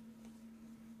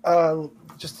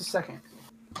 Just a second.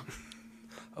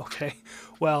 Okay.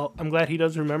 Well, I'm glad he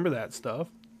does remember that stuff.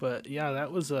 But yeah,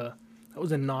 that was a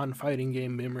non-fighting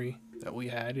game memory that we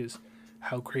had, is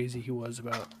how crazy he was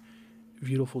about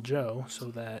Beautiful Joe,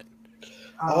 so that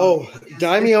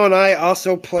Daimyo and I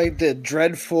also played the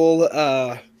dreadful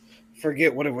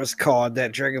forget what it was called,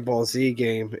 that Dragon Ball Z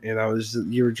game, and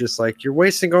you were just like, you're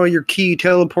wasting all your ki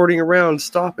teleporting around,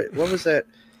 stop it. What was that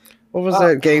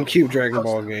GameCube Dragon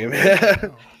Ball game?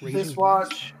 This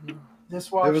watch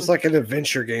it was like an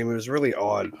adventure game. It was really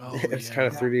odd. It's kind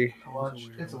of 3D.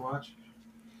 It's a watch.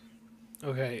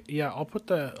 Okay, yeah, I'll put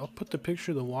the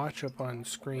picture of the watch up on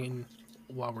screen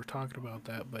while we're talking about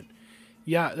that. But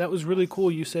yeah, that was really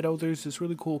cool. You said, there's this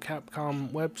really cool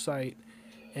Capcom website,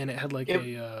 and it had like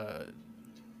a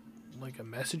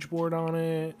message board on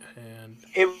it, and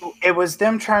it was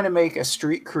them trying to make a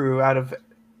street crew out of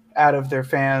their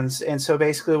fans. And so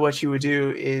basically what you would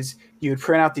do is you would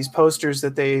print out these posters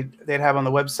that they'd have on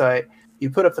the website. You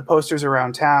put up the posters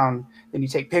around town, then you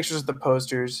take pictures of the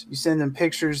posters, you send them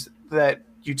pictures that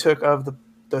you took of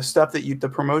the stuff that the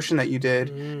promotion that you did,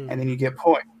 and then you get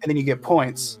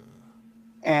points.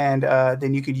 And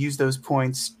then you could use those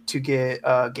points to get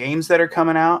games that are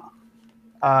coming out.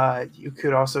 You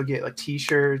could also get like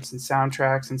T-shirts and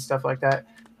soundtracks and stuff like that.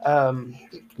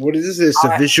 What is this?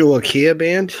 A visual IKEA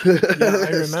band? Yeah, I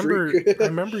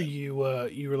remember you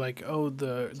were like,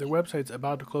 their website's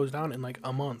about to close down in like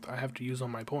a month. I have to use all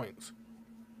my points.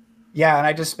 Yeah, and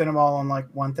I just spent them all on like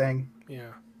one thing.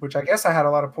 Yeah, which I guess I had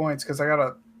a lot of points because I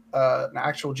got an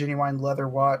actual genuine leather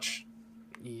watch.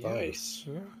 Yeah. Nice.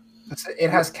 Yeah. It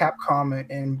has Capcom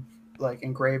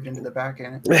engraved into the back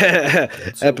end.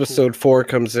 So Episode 4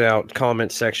 comes out.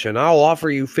 Comment section. I'll offer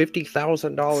you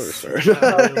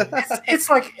 $50,000. It's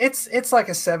like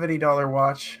a $70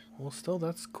 watch. Well, still,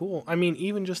 that's cool. I mean,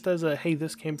 even just as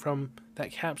this came from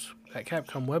that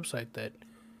Capcom website that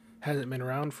hasn't been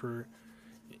around for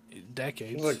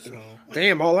decades. Look,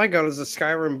 damn, all I got is a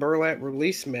Skyrim Burlap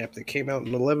release map that came out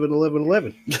in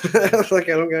 11/11/11. I was like,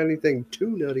 I don't got anything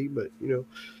too nutty, but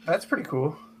that's pretty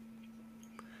cool.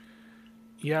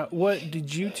 Yeah, what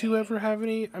did you two ever have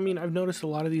any? I mean, I've noticed a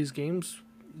lot of these games,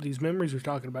 these memories we're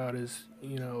talking about is,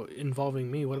 involving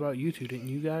me. What about you two? Didn't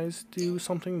you guys do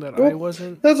something that I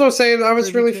wasn't? That's what I'm saying. I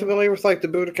was really familiar with like the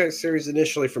Budokai series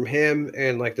initially from him,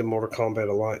 and like the Mortal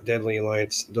Kombat Deadly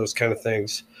Alliance, those kind of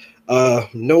things.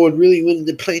 No one really wanted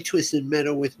to play Twisted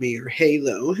Metal with me or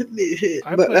Halo. I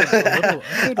played a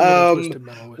little Twisted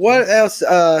Metal with what you. Else?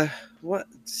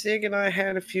 Sig and I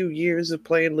had a few years of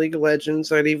playing League of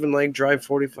Legends. I'd even drive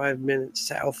 45 minutes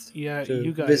south. Yeah,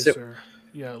 you guys are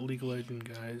League of Legends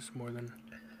guys more than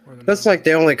that's like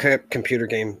the only computer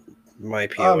game my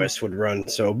POS would run.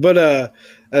 So, but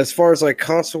as far as like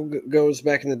console goes,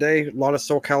 back in the day, a lot of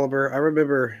Soul Calibur. I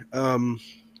remember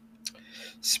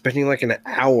spending like an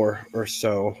hour or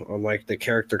so on like the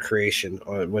character creation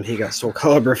when he got Soul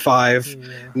Calibur 5. Yeah.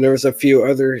 And there was a few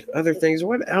other things.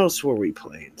 What else were we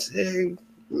playing?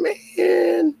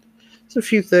 Man, it's a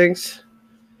few things.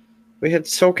 We had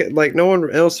no one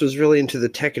else was really into the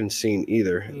Tekken scene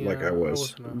either, like I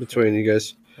was between you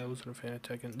guys. I wasn't a fan of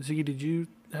Tekken. Ziggy, did you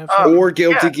have or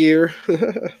Guilty Gear?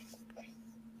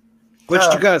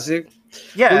 What you got, Zig?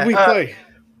 Yeah, what did we play?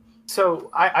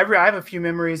 So I have a few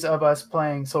memories of us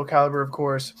playing Soul Calibur, of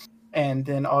course, and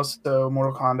then also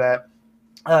Mortal Kombat.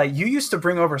 You used to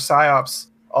bring over PsyOps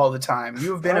all the time.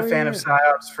 You have been a fan of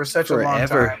PsyOps for such a long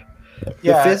time.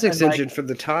 The physics engine for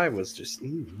the time was just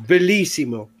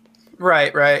bellissimo.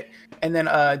 Right. And then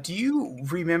do you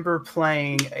remember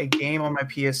playing a game on my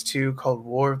PS2 called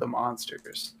War of the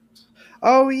Monsters?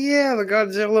 Oh yeah, the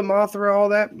Godzilla, Mothra, all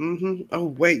that. Oh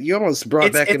wait, you almost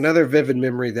brought back another vivid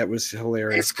memory that was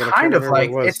hilarious. It's But I can't kind of remember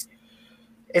like what it was.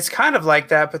 it's kind of like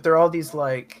that, but they're all these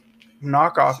like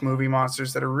knockoff movie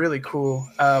monsters that are really cool.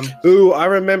 Ooh, I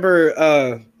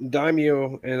remember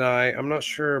Daimyo and I'm not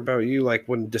sure about you, like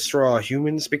when Destroy All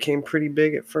Humans became pretty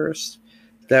big at first.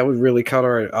 That would really caught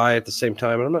our eye at the same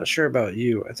time. And I'm not sure about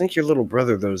you. I think your little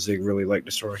brother, though, Zig, really liked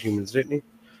Destroy All Humans, didn't he?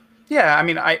 Yeah, I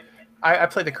mean, I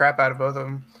played the crap out of both of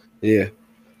them. Yeah.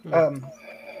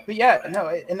 But yeah, no,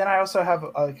 and then I also have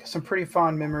some pretty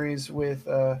fond memories with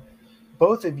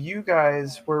both of you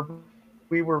guys where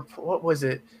we were, what was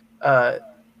it?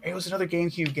 It was another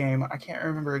GameCube game. I can't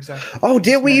remember exactly. Oh,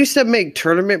 did we used to make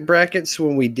tournament brackets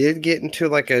when we did get into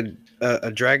like a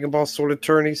Dragon Ball sort of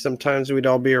tourney? Sometimes we'd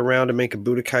all be around to make a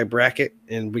Budokai bracket,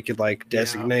 and we could like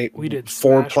designate we did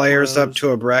 4 players up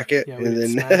to a bracket, and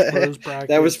then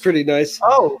that was pretty nice.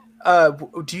 Oh,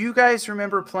 do you guys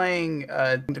remember playing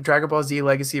Dragon Ball Z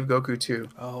Legacy of Goku 2?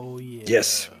 Oh yeah.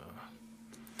 Yes.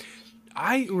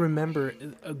 I remember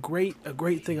a great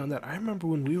thing on that. I remember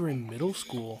when we were in middle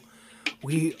school,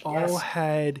 we all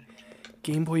had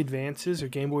Game Boy Advances or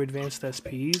Game Boy Advanced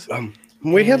SPs.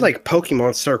 We had like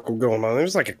Pokemon Circle going on. There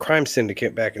was like a crime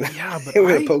syndicate back in the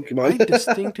but Pokemon. I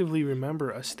distinctively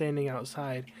remember us standing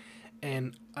outside,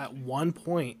 and at one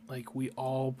point, like we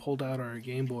all pulled out our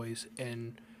Game Boys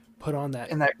and put on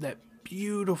that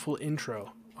beautiful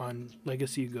intro on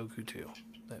Legacy of Goku 2.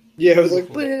 Yeah, it was like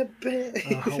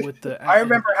with the. I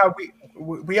remember how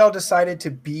we all decided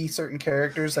to be certain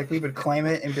characters. Like we would claim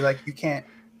it and be like, you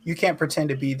can't pretend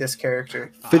to be this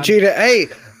character. Vegeta, hey,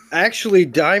 actually,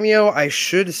 Daimyo, I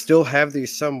should still have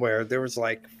these somewhere. There was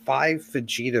like 5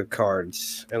 Vegeta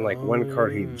cards and like 1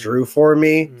 card he drew for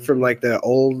me from like the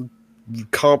old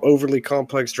overly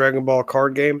complex Dragon Ball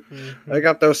card game. I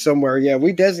got those somewhere. Yeah,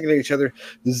 we designate each other.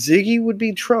 Ziggy would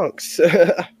be Trunks.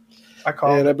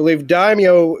 I believe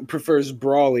Daimyo prefers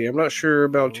Brawly. I'm not sure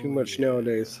about too much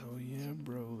nowadays. Oh yeah,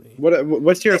 Broly.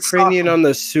 What's your opinion on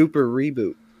the Super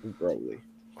reboot of Broly?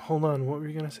 Hold on, what were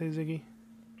you gonna say, Ziggy?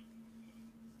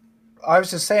 I was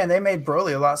just saying they made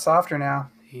Broly a lot softer now.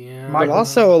 Yeah, but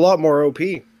also a lot more OP.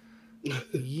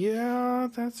 Yeah,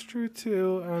 that's true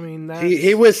too. I mean,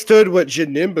 he withstood what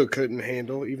Janemba couldn't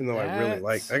handle, even though I really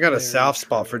liked. I got a soft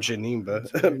spot for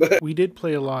Janemba. We did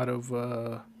play a lot of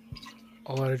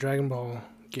Dragon Ball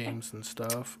games and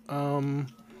stuff. I'm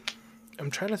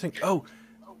trying to think. Oh,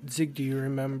 Zig, do you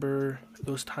remember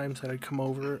those times that I'd come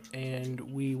over and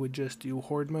we would just do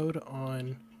Horde mode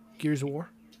on Gears of War?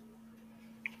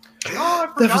 Oh,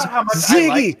 I forgot how much I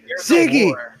liked Gears of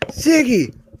War.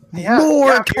 Ziggy! Yeah,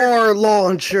 Mortar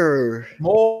launcher.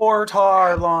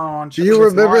 Mortar launcher. Do you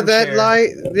remember that night?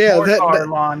 Yeah, Mortar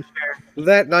launcher.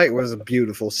 That night was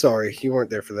beautiful. Sorry, you weren't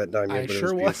there for that night. I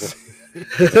sure was.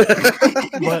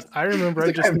 But I remember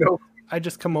I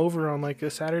just come over on like a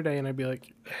Saturday and I'd be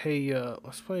like, "Hey,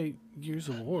 let's play Gears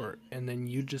of War," and then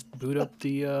you just boot up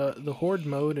the Horde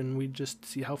mode and we just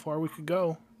see how far we could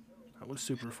go. That was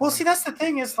super fun. Well, see, that's the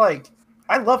thing is like.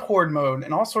 I love Horde mode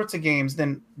and all sorts of games.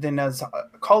 Then as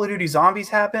Call of Duty Zombies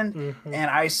happened, and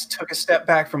I took a step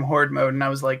back from Horde mode, and I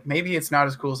was like, maybe it's not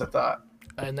as cool as I thought.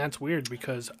 And that's weird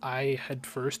because I had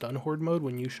first done Horde mode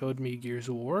when you showed me Gears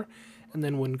of War, and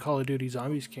then when Call of Duty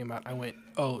Zombies came out, I went,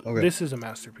 "Oh, this is a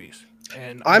masterpiece."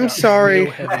 And I'm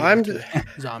sorry,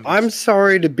 I'm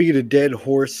sorry to beat a dead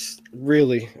horse.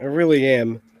 Really, I really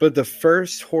am. But the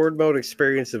first Horde mode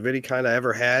experience of any kind I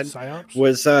ever had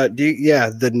was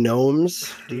the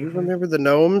gnomes. Do you remember the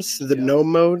gnomes? The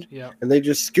gnome mode? Yeah. And they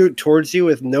just scoot towards you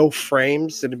with no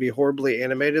frames and it'd be horribly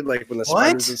animated, like when the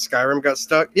spiders in Skyrim got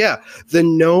stuck. Yeah. The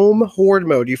gnome Horde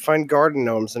mode. You find garden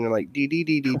gnomes and they're like dee dee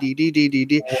dee dee dee dee dee dee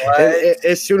dee.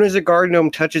 As soon as a garden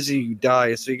gnome touches you, you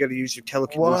die. So you gotta use your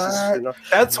telekinesis.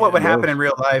 That's what would happen in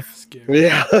real life.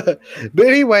 Yeah. But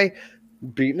anyway.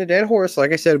 Beating a dead horse,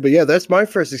 like I said, but yeah, that's my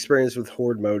first experience with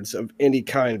Horde modes of any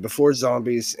kind before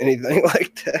Zombies, anything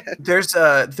like that. There's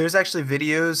actually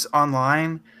videos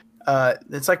online.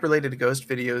 It's like related to Ghost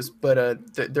videos, but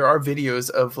there are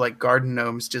videos of like garden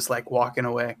gnomes just like walking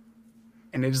away,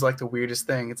 and it is like the weirdest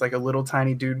thing. It's like a little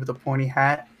tiny dude with a pointy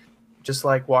hat, just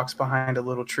like walks behind a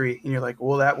little tree, and you're like,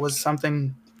 well, that was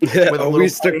something.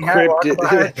 Always the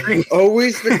cryptid,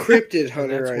 always the cryptid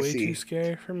hunter. That's way too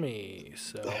scary for me.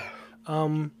 So.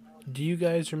 Do you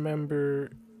guys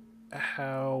remember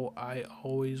how I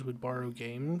always would borrow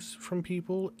games from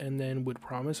people and then would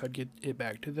promise I'd get it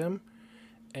back to them,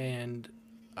 and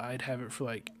I'd have it for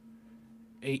like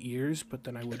 8 years, but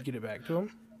then I would get it back to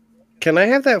them? Can I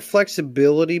have that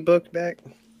flexibility book back?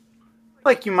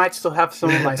 like you might still have some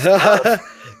of my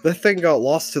stuff. The thing got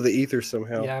lost to the ether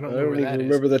somehow. Yeah, I don't know even where that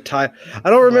remember is. the title. I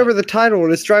don't remember the title,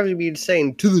 and it's driving me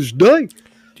insane to this day.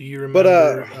 Do you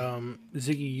remember, But,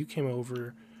 Ziggy, you came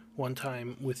over one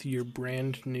time with your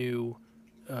brand new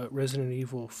Resident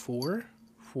Evil 4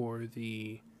 for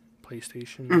the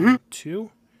PlayStation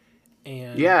 2?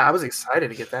 And Yeah, I was excited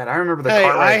to get that. I remember the Hey,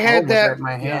 car ride I had home with that- that in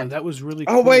my yeah, hand. that was really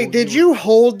cool. Oh wait, did you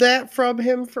hold that from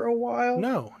him for a while?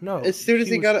 No. As soon as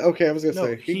he got it, okay. I was gonna no,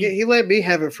 say he- he let me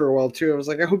have it for a while too. I was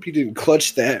like, I hope you didn't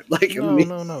clutch that. Like,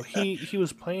 No. He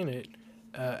was playing it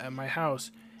at my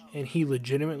house, and he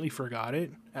legitimately forgot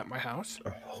it at my house.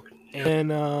 Oh,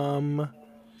 And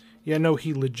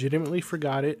he legitimately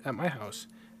forgot it at my house,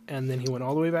 and then he went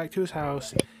all the way back to his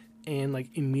house, and like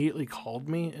immediately called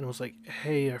me and was like,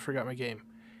 "Hey, I forgot my game."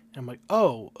 And I'm like,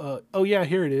 "Oh yeah,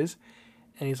 here it is."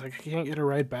 And he's like, "I can't get a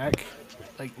ride back,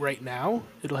 like right now.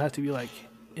 It'll have to be like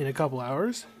in a couple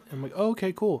hours." And I'm like, "Oh,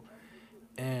 okay, cool."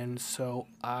 And so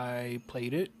I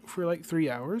played it for like 3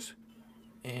 hours,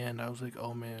 and I was like,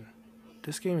 "Oh man,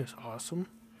 this game is awesome."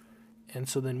 And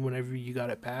so then whenever you got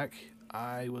it back,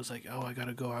 I was like, "Oh, I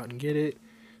gotta go out and get it."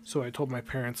 So I told my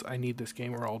parents, "I need this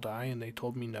game or I'll die," and they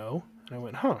told me no. And I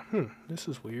went, this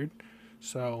is weird.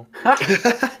 So,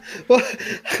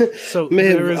 so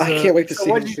man, there was I can't wait to So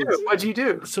see. what'd you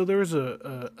do? So there was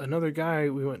another guy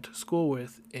we went to school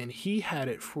with, and he had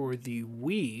it for the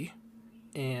Wii,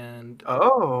 and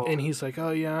Oh. and he's like,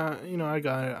 "Oh yeah, I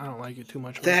got it. I don't like it too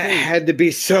much." I'm like, That "Hey." had to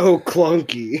be so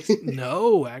clunky.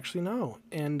 No, actually no.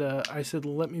 And I said,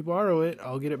 "Let me borrow it.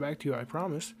 I'll get it back to you. I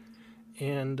promise."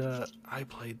 And I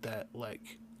played that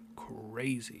like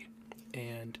crazy,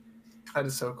 and That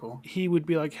is so cool. he would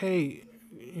be like, "Hey,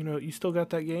 you still got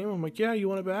that game?" I'm like, "Yeah, you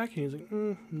want it back?" And he's like,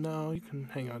 "No, you can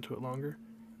hang on to it longer."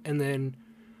 And then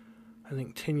I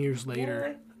think 10 years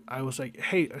later, I was like,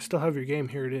 "Hey, I still have your game.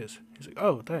 Here it is." He's like,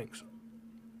 "Oh, thanks."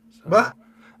 So Bah.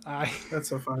 I That's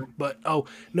so funny. But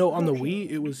no, on the Wii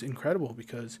it was incredible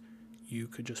because you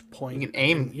could just point. You can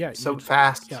aim and, so you just-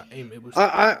 fast. Yeah, aim. It was.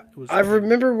 I it was I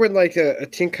remember when like a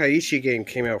Tenkaichi game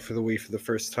came out for the Wii for the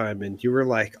first time, and you were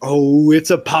like, "Oh, it's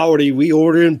a party! We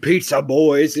ordering pizza,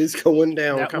 boys! It's going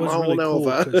down! That Come was on really cool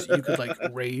over!" because you could like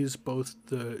raise both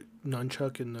the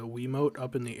nunchuck and the Wiimote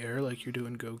up in the air like you're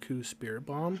doing Goku's Spirit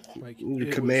Bomb. Like Your it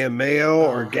was- Kamehameha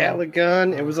or Uh-huh.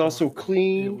 Galagun. It was also It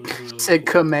clean. was really Said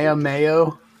cool.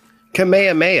 Kamehameha.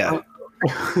 Kamehameha.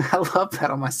 I love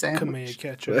that on my sandwich. Kamea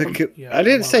ketchup. Yeah, I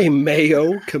didn't love say it.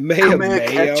 mayo. Kamehameha. Kamea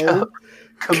ketchup.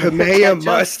 Kamehameha ketchup.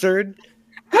 mustard.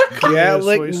 Kamea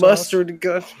Gallic soy sauce. mustard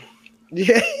gun.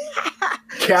 Yeah.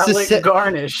 Gallic It's a-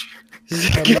 garnish.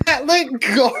 Gatling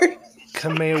guard.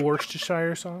 Kamea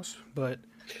Worcestershire sauce, but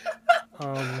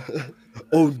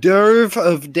Hors d'oeuvre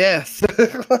of death.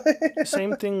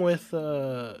 same thing with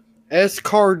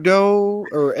Escargot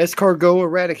or escargot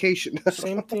eradication.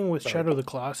 Same thing with Shadow of the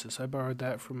Colossus. I borrowed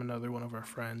that from another one of our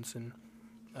friends and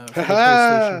for the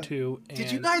Ha-ha! PlayStation 2. And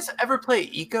Did you guys ever play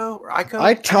Eco or Ico?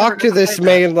 I talk to this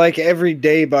man like every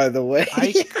day, by the way.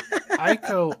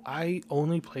 Ico, I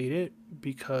only played it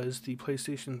because the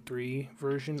PlayStation 3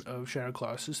 version of Shadow of the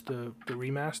Colossus, the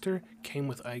remaster, came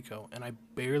with Ico, and I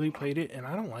barely played it, and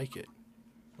I don't like it.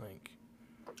 Like,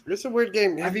 It's a weird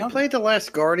game. Have you played The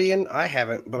Last Guardian? I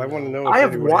haven't, but I want to know. I if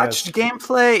have anyone watched has.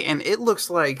 gameplay, and it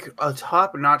looks like a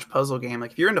top-notch puzzle game.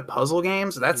 Like if you're into puzzle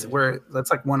games, that's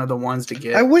like one of the ones to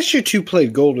get. I wish you two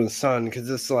played Golden Sun because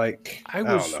it's like I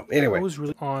don't know. Anyway, I was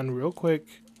really on real quick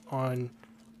on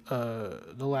The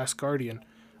Last Guardian.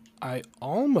 I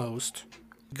almost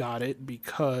got it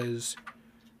because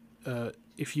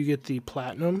if you get the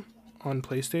platinum on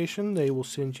PlayStation, they will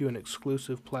send you an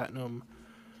exclusive platinum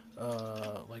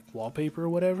like wallpaper or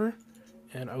whatever,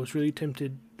 and I was really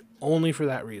tempted only for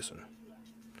that reason.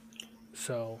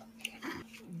 So,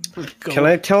 can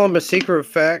I tell him a secret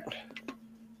fact?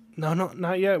 No,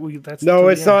 not yet. That's No, till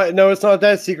the it's end. not. No, it's not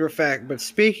that secret fact. But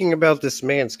speaking about this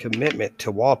man's commitment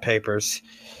to wallpapers,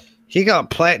 he got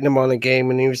platinum on the game,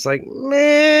 and he was like,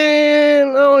 "Man,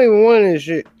 I don't even want this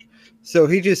shit." So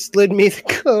he just slid me the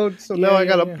code. So now I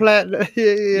got a platinum.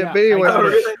 Yeah, but anyway, I got it.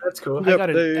 Really? That's cool. I got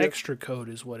an there you go. extra code,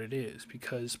 is what it is,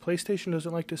 because PlayStation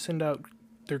doesn't like to send out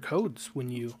their codes when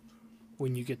you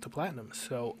get the platinum.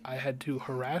 So I had to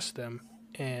harass them,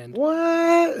 and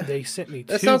what? they sent me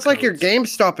two. That sounds like your codes.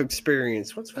 GameStop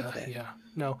experience. What's with that? Yeah,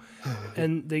 no,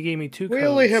 and they gave me two We codes.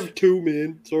 only have two,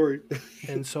 man. Sorry.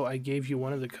 And so I gave you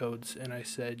one of the codes, and I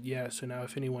said, yeah, so now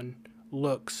if anyone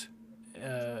looks,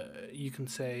 you can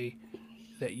say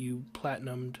that you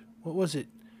platinumed, what was it?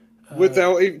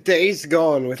 Without Days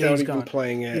Gone, without Days even Gone.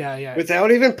 playing it. Yeah.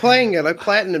 Without even playing it, I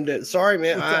platinumed it. Sorry,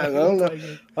 man. I don't know.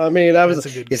 It. I mean, I was.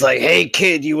 That's a good He's game. like, "Hey,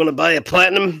 kid, you want to buy a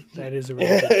platinum?" That is a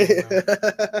really good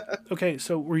game. Okay,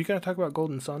 so were you going to talk about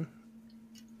Golden Sun?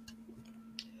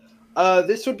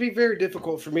 This would be very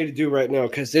difficult for me to do right now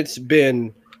because it's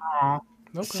been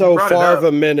Okay. so Brought it far up. of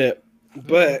a minute.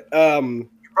 But You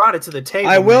brought it to the table.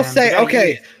 I will man. say, You gotta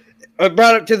okay, eat it. I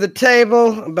brought it to the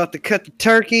table. I'm about to cut the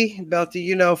turkey, about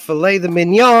to, fillet the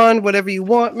mignon, whatever you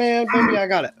want, man. Baby, I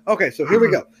got it. Okay, so here we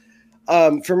go.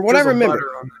 From what I Drizzle remember,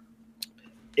 butter on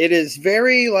it is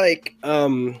very like,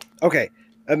 okay,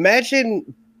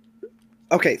 imagine,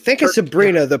 okay, think of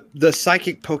Sabrina, the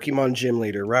psychic Pokemon gym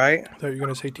leader, right? I thought you were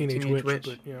going to say Teenage Witch,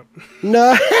 but yeah.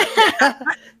 No.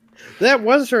 That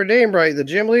was her name, right? The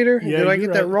gym leader? Yeah, did I you're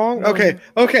get that right. wrong? No,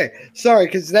 Okay. Sorry,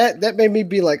 because that made me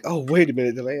be like, oh, wait a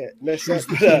minute, did I mess She's up?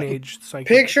 the teenage psychic.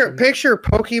 Picture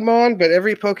Pokemon, but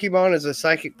every Pokemon is a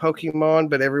psychic Pokemon,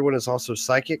 but everyone is also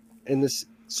psychic in this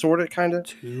sort of kind of.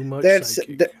 Too much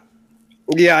Psychic.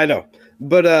 Yeah, I know.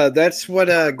 But that's what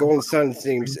Golden Sun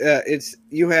seems. It's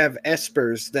you have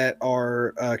espers that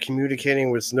are communicating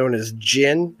what's known as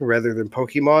Jinn rather than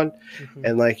Pokemon,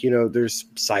 and there's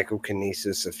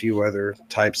psychokinesis, a few other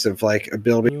types of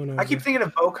ability. I keep thinking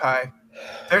of Bokai.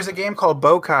 There's a game called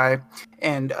Bokai,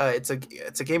 and it's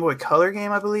a Game Boy Color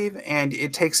game, I believe, and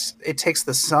it takes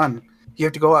the sun. You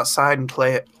have to go outside and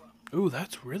play it. Ooh,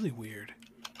 that's really weird.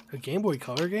 A Game Boy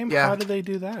Color game? Yeah. How did they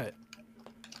do that?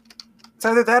 It's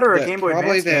either that or a Yeah, Game Boy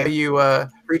probably Advance game where you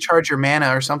recharge your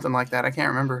mana or something like that. I can't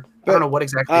remember. I don't know what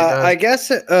exactly it does. I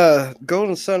guess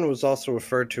Golden Sun was also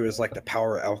referred to as like the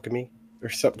power of alchemy or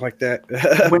something like that.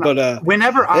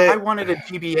 Whenever I wanted a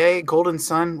GBA, Golden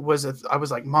Sun I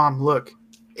was like, Mom, look,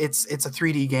 it's a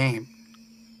 3D game.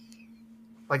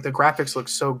 Like the graphics look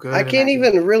so good. I can't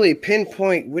even really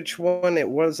pinpoint which one it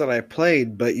was that I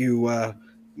played, but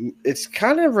it's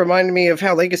kind of reminded me of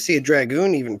how Legacy of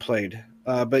Dragoon even played.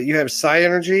 But you have Psi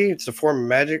Energy. It's a form of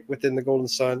magic within the Golden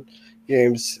Sun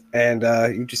games, and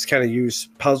you just kind of use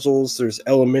puzzles. There's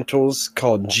elementals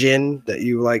called Jinn that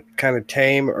you kind of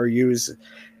tame or use,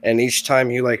 and each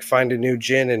time you find a new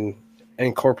Jinn and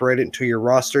incorporate it into your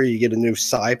roster, you get a new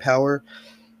Psi power.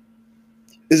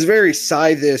 It's very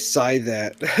Psi this, Psi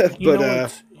that.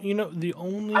 The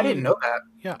only I didn't know that.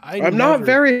 Yeah, I'm not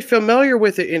very familiar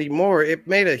with it anymore. It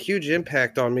made a huge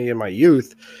impact on me in my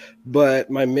youth,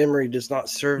 but my memory does not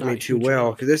serve me too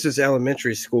well because this is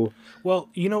elementary school. Well,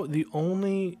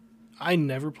 I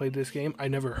never played this game. I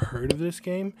never heard of this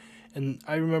game, and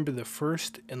I remember the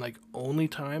first and only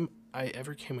time I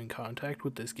ever came in contact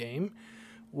with this game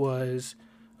was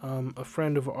a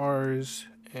friend of ours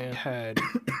and had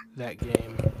that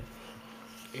game,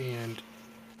 and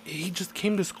he just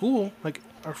came to school.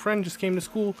 Our friend just came to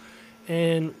school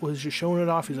and was just showing it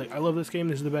off. He's like, I love this game.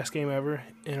 This is the best game ever.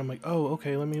 And I'm like, oh,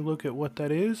 okay, let me look at what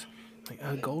that is.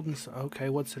 Golden Sun. Okay,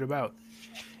 what's it about?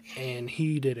 And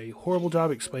he did a horrible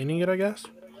job explaining it, I guess.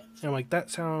 And I'm like,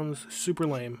 that sounds super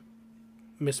lame.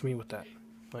 Miss me with that.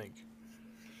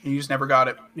 You just never got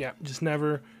it. Yeah, just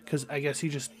never. Because I guess he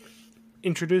just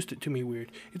introduced it to me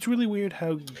weird. It's really weird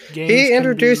how games He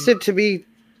introduced it to me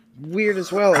weird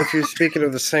as well, if you're speaking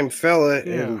of the same fella.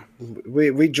 Yeah. And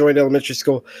we joined elementary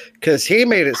school because he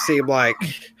made it seem like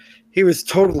he was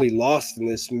totally lost in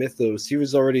this mythos. He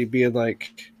was already being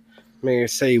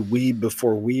say weeb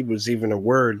before weeb was even a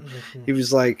word. He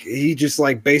was he just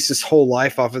based his whole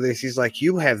life off of this. He's like,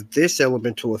 you have this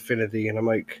elemental affinity, and I'm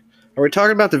like, are we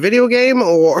talking about the video game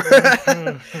or?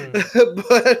 But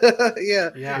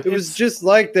yeah, it was just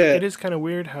like that. It is kind of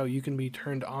weird how you can be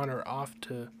turned on or off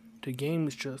to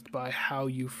games just by how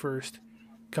you first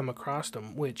come across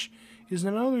them, which is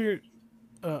another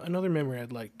memory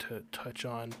I'd like to touch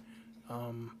on,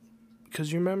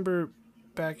 because you remember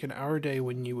back in our day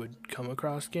when you would come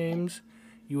across games,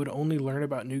 you would only learn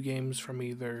about new games from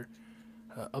either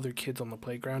other kids on the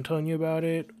playground telling you about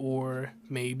it, or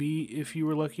maybe if you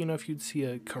were lucky enough you'd see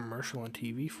a commercial on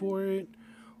TV for it,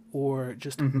 or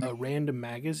just a random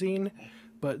magazine.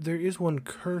 But there is one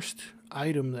cursed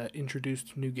item that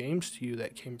introduced new games to you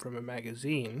that came from a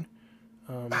magazine.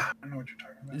 I know what you're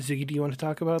talking about. Ziggy, do you want to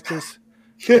talk about this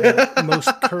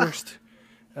most cursed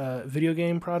video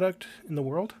game product in the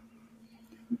world?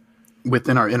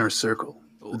 Within our inner circle,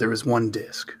 there is one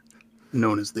disc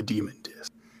known as the Demon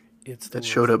Disc that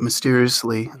showed up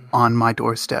mysteriously on my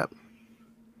doorstep.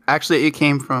 Actually, it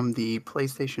came from the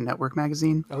PlayStation Network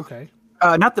magazine. Okay.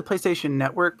 Not the PlayStation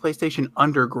Network, PlayStation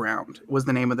Underground was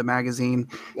the name of the magazine.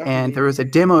 And there was a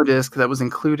demo disc that was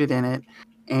included in it.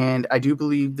 And I do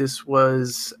believe this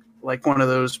was one of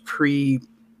those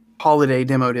pre-holiday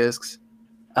demo discs.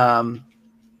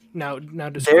 Now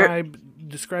describe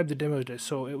the demo disc.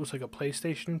 So it was like a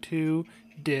PlayStation 2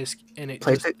 disc, and it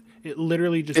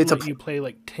literally just let you play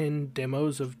like 10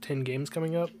 demos of 10 games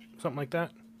coming up, something like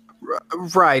that.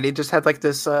 Right. It just had like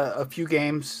this a few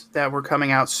games that were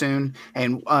coming out soon,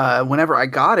 and whenever I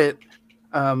got it,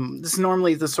 this is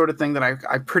normally the sort of thing that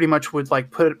I pretty much would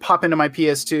like pop into my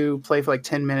PS2, play for like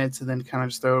 10 minutes, and then kind of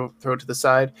just throw it to the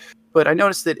side. But I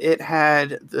noticed that it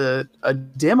had a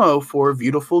demo for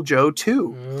Beautiful Joe 2.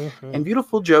 Mm-hmm. And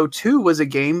Beautiful Joe 2 was a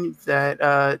game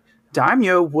that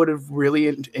Daimyo would have really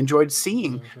enjoyed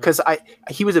seeing, because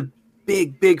he was a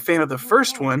big fan of the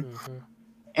first one. Mm-hmm.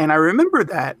 And I remember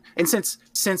that. And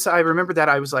since I remember that,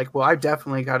 I was like, well, I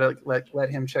definitely got to let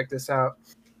him check this out.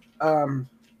 And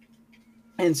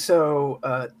so,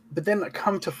 but then I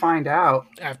come to find out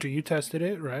after you tested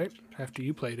it, right? After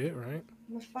you played it, right?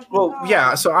 Well,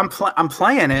 yeah. So I'm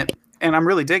playing it, and I'm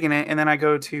really digging it. And then I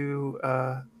go to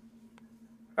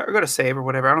save or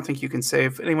whatever. I don't think you can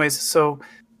save, anyways. So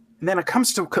and then I come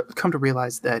to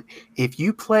realize that if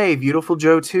you play Beautiful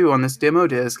Joe 2 on this demo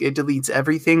disc, it deletes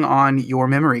everything on your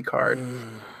memory card.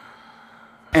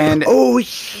 And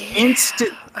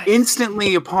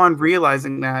instantly upon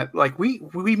realizing that, like we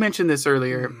mentioned this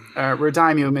earlier,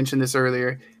 Daimyo mentioned this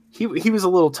earlier. He was a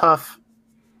little tough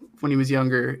when he was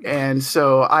younger, and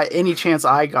so any chance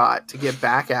I got to get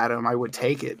back at him, I would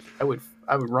take it. I would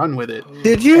run with it.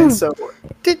 Did you? And so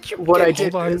what I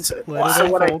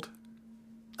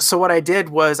did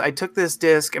was I took this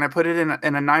disc and I put it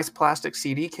in a nice plastic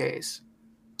CD case,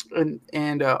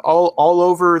 and all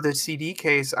over the CD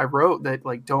case I wrote that,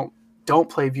 like, don't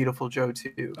play Beautiful Joe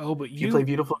 2. Oh, but you play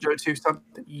Beautiful Joe 2,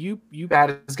 something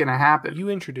bad is gonna happen. You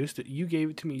introduced it. You gave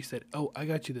it to me. You said, "Oh, I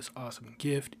got you this awesome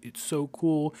gift. It's so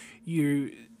cool.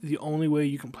 You're the only way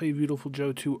you can play Beautiful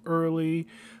Joe 2 early.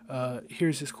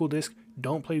 Here's this cool disc.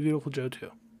 Don't play Beautiful Joe 2."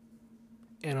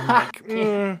 And I'm like,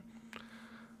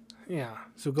 yeah.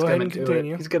 So go ahead and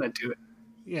continue. He's gonna do it.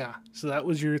 Yeah. So that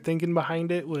was your thinking behind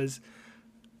it, was.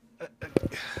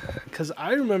 Because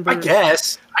I remember. I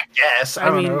guess.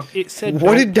 I mean, know. It said.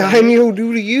 What did Daimyo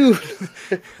do to you?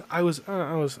 I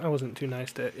wasn't too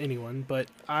nice to anyone, but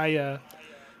I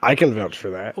can vouch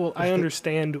for that. Well, I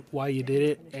understand why you did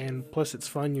it, and plus it's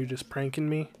fun. You're just pranking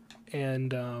me,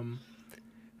 and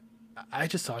I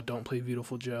just saw "Don't Play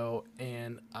Beautiful Joe,"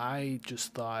 and I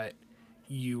just thought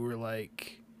you were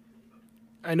like,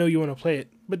 I know you want to play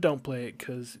it, but don't play it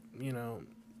because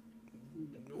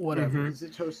whatever. Mm-hmm. Is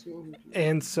it toasting?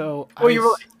 And so I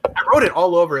wrote it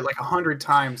all over like 100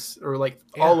 times, or like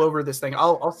all over this thing.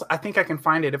 I think I can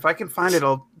find it. If I can find it,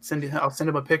 I'll send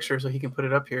him a picture so he can put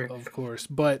it up here. Of course,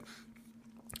 but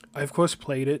I of course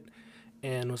played it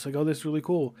and was like, "Oh, this is really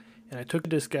cool." And I took a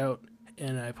disc out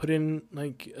and I put in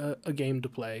like a game to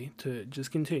play to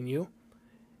just continue,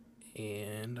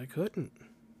 and I couldn't.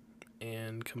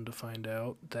 And come to find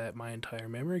out that my entire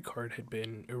memory card had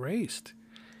been erased.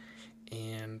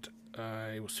 And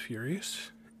I was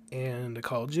furious, and I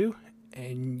called you,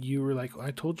 and you were like,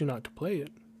 "I told you not to play it."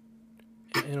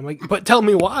 And I'm like, "But tell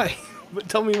me why. But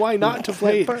tell me why not to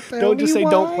play it. Don't just say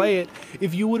don't play it.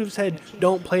 If you would have said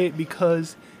don't play it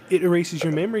because it erases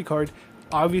your memory card,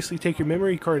 obviously take your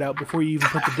memory card out before you even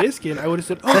put the disc in. I would have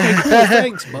said, okay, cool,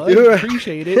 thanks, bud.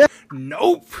 Appreciate it."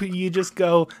 Nope. You just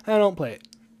go, "I don't play it."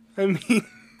 I mean,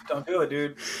 don't do it,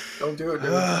 dude. Don't do it,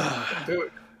 dude. Don't do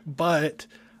it. But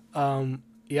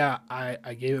yeah,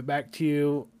 I gave it back to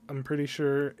you, I'm pretty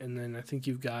sure, and then I think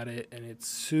you've got it, and it's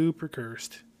super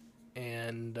cursed,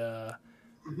 and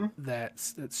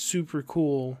that's super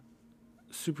cool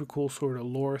sort of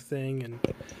lore thing. And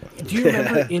do you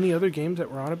remember any other games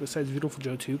that were on it besides Beautiful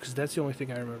Joe 2? Because that's the only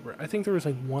thing I remember. I think there was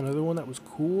like one other one that was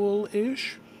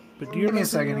cool-ish, but do you remember? Give me a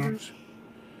second here.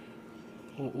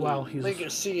 While he's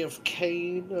Legacy of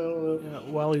Kain.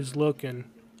 While he's looking,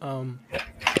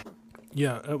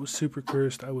 yeah, it was super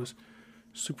cursed. I was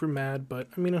super mad, but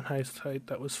I mean, in hindsight,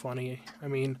 that was funny. I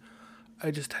mean,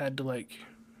 I just had to 100%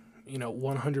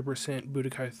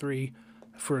 Budokai 3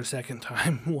 for a second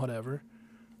time, whatever.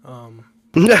 No,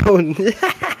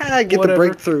 I get the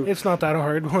breakthrough. It's not that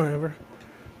hard, whatever.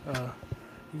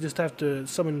 You just have to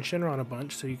summon Shenron a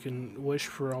bunch so you can wish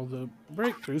for all the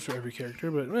breakthroughs for every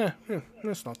character, but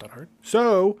it's not that hard.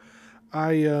 So,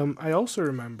 I also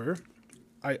remember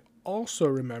the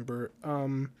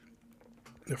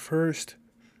first,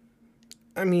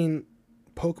 I mean,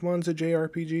 Pokemon's a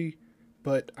JRPG,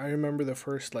 but I remember the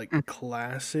first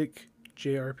classic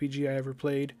JRPG I ever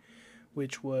played,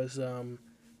 which was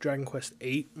Dragon Quest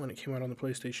VIII when it came out on the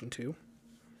PlayStation 2.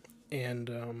 And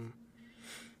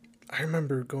I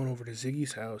remember going over to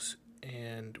Ziggy's house,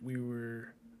 and we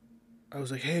were I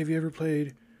was like, hey, have you ever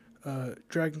played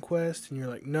Dragon Quest? And you're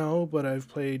like, no, but I've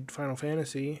played Final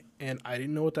Fantasy, and I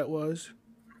didn't know what that was.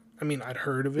 I mean, I'd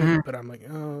heard of it, but I'm like,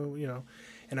 oh,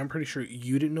 and I'm pretty sure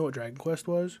you didn't know what Dragon Quest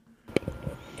was.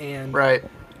 And Right.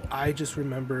 I just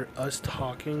remember us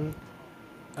talking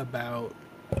about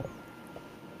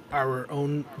our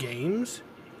own games,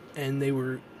 and they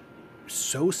were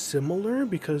so similar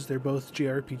because they're both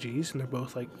JRPGs and they're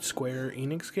both like Square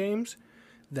Enix games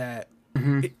that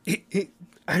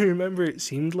I remember it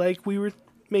seemed like we were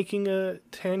making a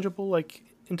tangible, like,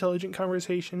 intelligent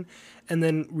conversation, and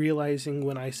then realizing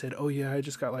when I said, oh yeah, I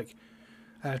just got like,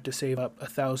 I have to save up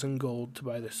 1,000 gold to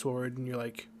buy the sword, and you're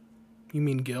like, you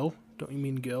mean Gil? Don't you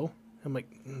mean Gil? I'm like,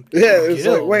 yeah, it's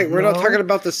like, wait, we're not talking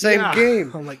about the same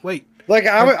game. I'm like, wait. Like,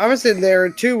 I was in there,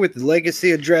 too, with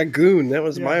Legacy of Dragoon. That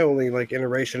was my only, like,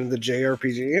 iteration of the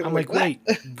JRPG. I'm like, wait,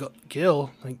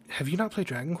 Gil, like, have you not played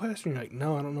Dragon Quest? And you're like,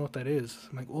 no, I don't know what that is.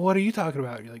 I'm like, well, what are you talking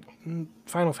about? You're like,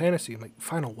 Final Fantasy. I'm like,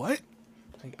 Final what?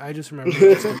 Like, I just remember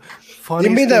it's the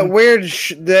funniest You mean that weird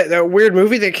that weird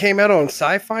movie that came out on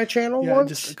Sci-Fi Channel once?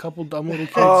 Just a couple dumb little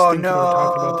kids thinking we're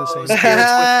talking about the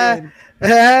same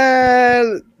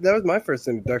Spirits That was my first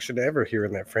introduction to ever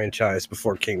hearing that franchise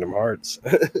before Kingdom Hearts.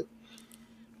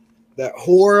 That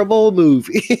horrible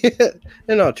movie.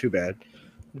 And not too bad.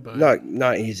 But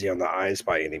not easy on the eyes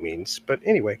by any means. But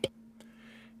anyway.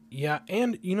 Yeah,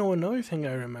 and another thing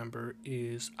I remember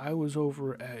is I was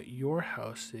over at your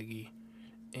house, Ziggy,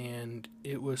 and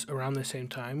it was around the same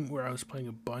time where I was playing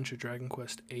a bunch of Dragon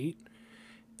Quest VIII,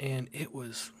 and it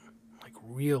was like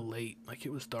real late. Like,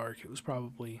 it was dark. It was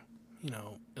probably,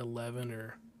 11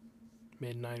 or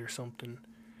midnight or something.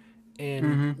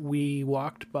 And we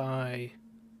walked by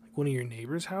one of your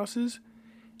neighbors' houses,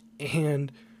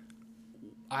 and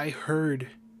I heard,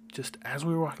 just as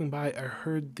we were walking by, I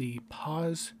heard the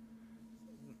pause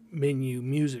menu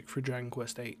music for Dragon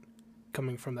Quest VIII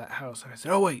coming from that house. And I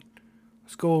said, oh wait,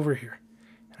 let's go over here.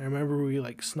 And I remember we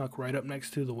like snuck right up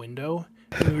next to the window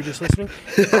and we were just listening.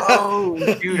 Oh,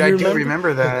 dude, I do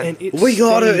remember that. And we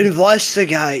gotta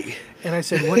investigate. And I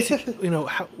said, what's he,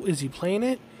 how is he playing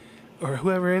it? Or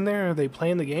whoever in there, are they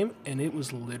playing the game? And it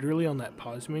was literally on that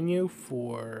pause menu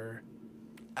for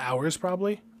hours,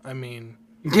 probably. I mean,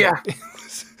 yeah.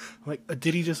 Like,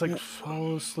 did he just like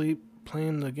fall asleep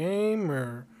playing the game,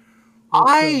 or?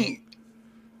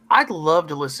 I'd love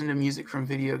to listen to music from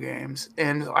video games,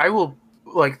 and I will.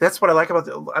 Like, that's what I like about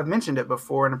I've mentioned it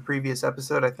before in a previous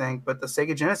episode, I think. But the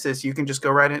Sega Genesis, you can just go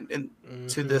right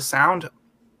into the sound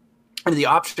and the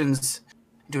options,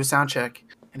 do a sound check,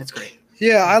 and it's great.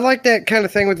 Yeah, I like that kind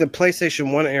of thing with the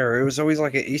PlayStation 1 era. It was always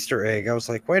like an Easter egg. I was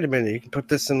like, wait a minute, you can put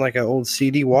this in like an old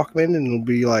CD Walkman and it'll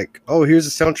be like, oh, here's a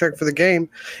soundtrack for the game.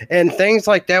 And things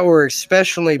like that were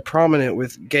especially prominent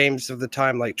with games of the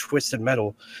time like Twisted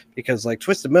Metal, because like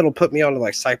Twisted Metal put me onto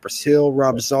like Cypress Hill,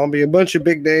 Rob Zombie, a bunch of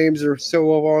big names, or so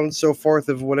on and so forth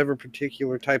of whatever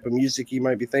particular type of music you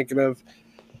might be thinking of.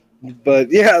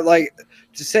 But yeah, like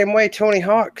the same way Tony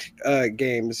Hawk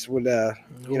games would,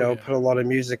 put a lot of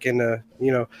music in,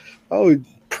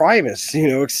 Primus,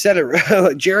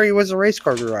 etc. Jerry was a race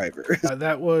car driver.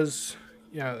 That was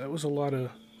a lot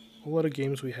of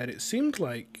games we had. It seemed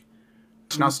like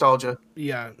it's nostalgia.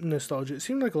 Yeah, nostalgia. It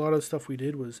seemed like a lot of the stuff we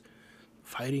did was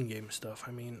fighting game stuff.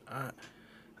 I mean,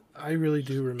 I really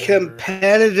do remember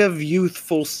competitive,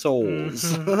 youthful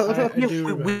souls. I do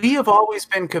remember. We have always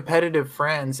been competitive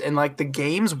friends, and like the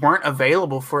games weren't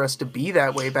available for us to be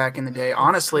that way back in the day.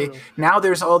 Honestly, now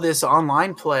there's all this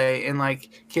online play, and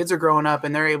like kids are growing up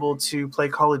and they're able to play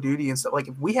Call of Duty and stuff. Like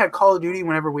if we had Call of Duty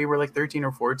whenever we were like 13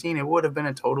 or 14, it would have been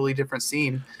a totally different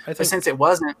scene. But since it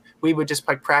wasn't, we would just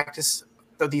like practice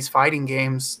these fighting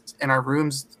games in our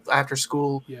rooms after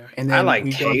school, and then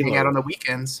we go hang out on the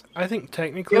weekends. I think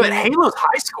technically, but Halo's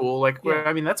high school. Like,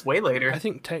 I mean, that's way later. I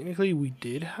think technically we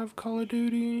did have Call of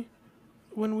Duty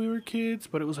when we were kids,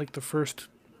 but it was like the first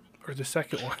or the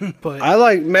second one. But I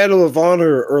like Medal of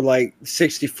Honor or like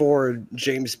 64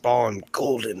 James Bond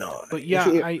GoldenEye. But yeah,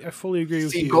 I fully agree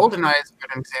with you. GoldenEye is a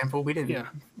good example. We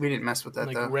didn't mess with that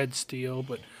like though. Red Steel,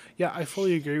 but. Yeah, I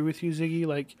fully agree with you, Ziggy.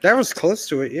 Like that was close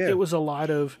to it, yeah. It was a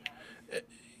lot of...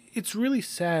 It's really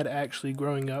sad, actually,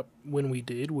 growing up when we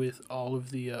did with all of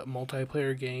the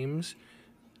multiplayer games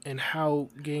and how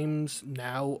games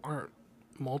now aren't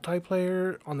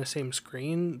multiplayer on the same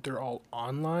screen. They're all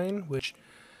online, which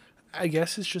I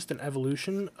guess is just an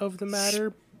evolution of the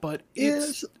matter, but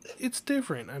it's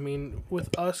different. I mean,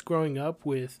 with us growing up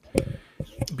with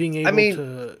being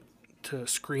able to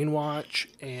screen watch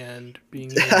and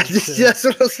being able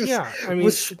to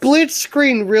was split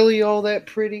screen really all that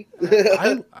pretty?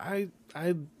 I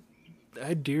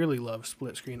I dearly love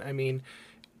split screen. I mean,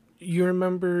 you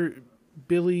remember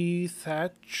Billy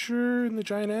Thatcher and the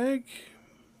Giant Egg?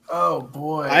 Oh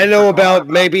boy! I know about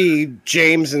maybe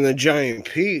James and the Giant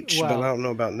Peach, but I don't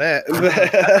know about that.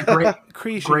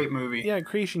 Great movie. Yeah,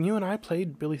 Creation. You and I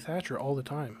played Billy Thatcher all the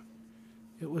time.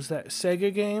 It was that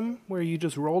Sega game where you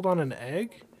just rolled on an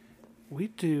egg. We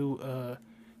do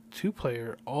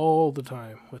 2-player all the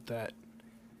time with that.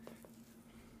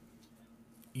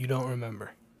 You don't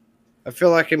remember? I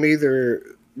feel like I'm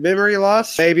either memory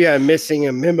loss. Maybe I'm missing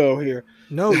a memo here.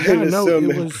 No, yeah, no.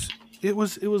 It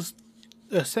was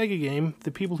a Sega game.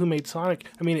 The people who made Sonic.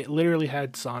 I mean, it literally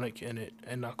had Sonic in it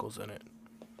and Knuckles in it,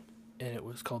 and it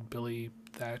was called Billy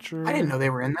Thatcher. I didn't know they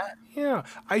were in that. Yeah,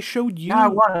 I showed you. Now I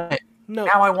want it. No,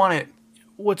 now I want it.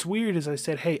 What's weird is I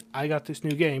said, "Hey, I got this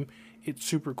new game. It's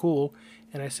super cool."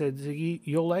 And I said, "Ziggy,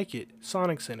 you'll like it.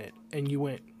 Sonic's in it." And you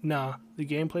went, "Nah, the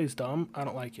gameplay's dumb. I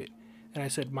don't like it." And I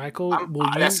said, "Michael, will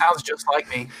you?" That sounds just like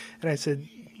me. And I said,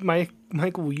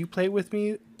 Michael, will you play with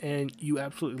me? And you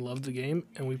absolutely loved the game,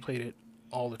 and we played it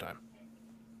all the time.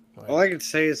 All I can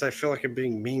say is I feel like I'm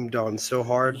being memed on so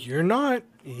hard. You're not.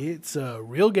 It's a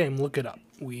real game. Look it up.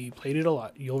 We played it a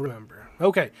lot. You'll remember.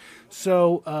 Okay,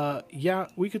 so yeah,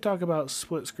 we could talk about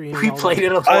split screen. We played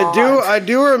it a lot. I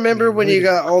do remember when you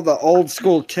got all the old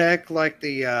school tech, like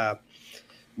the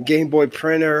Game Boy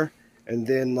printer, and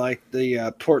then like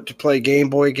the port to play Game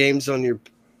Boy games on your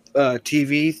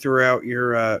TV throughout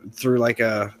your through like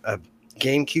a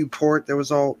GameCube port that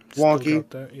was all wonky.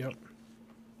 That, yep.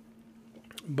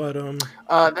 But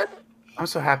I'm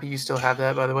so happy you still have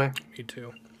that, by the way. Me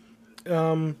too.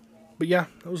 But yeah,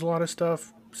 that was a lot of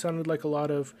stuff. Sounded like a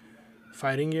lot of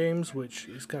fighting games, which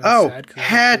is kind of sad.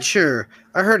 Hatcher.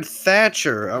 I heard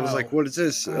Thatcher. I was like, what is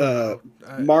this?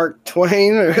 Mark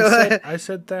Twain? I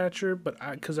said Thatcher, but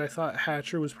because I thought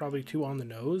Hatcher was probably too on the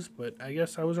nose, but I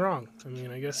guess I was wrong. I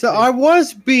mean, I guess. So I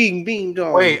was being beamed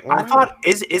on. Wait, I thought,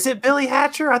 is it Billy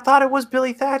Hatcher? I thought it was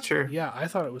Billy Thatcher. Yeah, I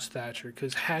thought it was Thatcher,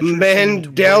 because Hatcher.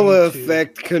 Mandela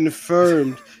effect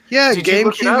confirmed. Yeah,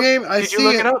 GameCube game. Did you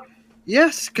look it up?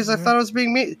 Yes, because I thought it was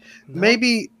being me. No.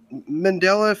 Maybe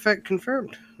Mandela effect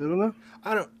confirmed. I don't know.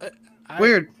 I don't.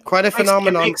 Weird. Quite a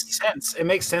phenomenon. It makes sense. It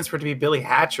makes sense for it to be Billy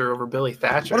Hatcher over Billy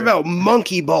Thatcher. What about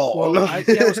Monkey Ball? Well, it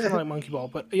was kind of like Monkey Ball,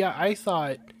 but yeah, I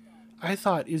thought,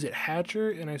 is it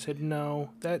Hatcher? And I said no,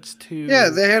 that's too. Yeah,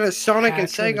 they had a Sonic and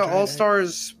Sega All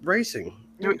Stars Racing.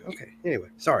 Okay. Anyway,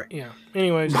 sorry. Yeah.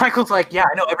 Anyways, Michael's like, yeah,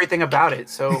 I know everything about it.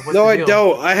 So no, I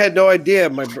don't. I had no idea.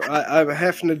 I'm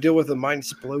having to deal with a mind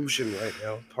explosion right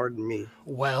now. Pardon me.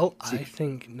 Well, I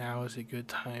think now is a good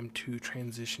time to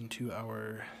transition to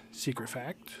our secret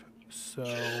fact.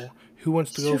 So, who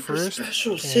wants to go first?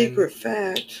 Special secret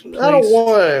fact. I don't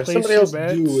want to. Somebody else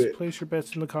do it. Place your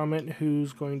bets in the comment.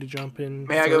 Who's going to jump in?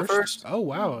 May I go first? Oh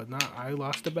wow! I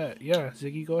lost a bet. Yeah,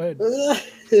 Ziggy, go ahead.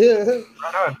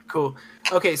 Right on. Cool.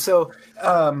 Okay, so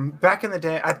back in the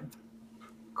day,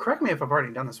 correct me if I've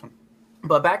already done this one,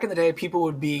 but back in the day, people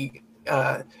would be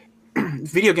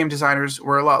video game designers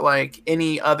were a lot like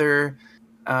any other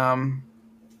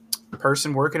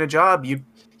person working a job.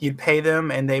 You'd pay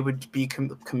them, and they would be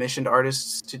commissioned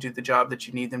artists to do the job that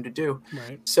you need them to do.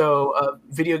 Right. So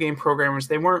video game programmers,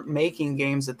 they weren't making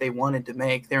games that they wanted to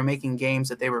make. They were making games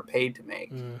that they were paid to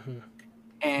make. Mm-hmm.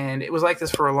 And it was like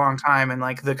this for a long time. And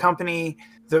like the company,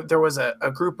 there was a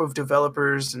group of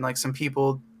developers and like some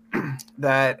people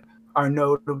that are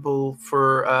notable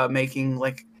for making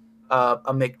like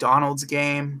a McDonald's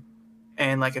game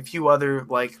and like a few other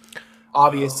like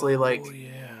obviously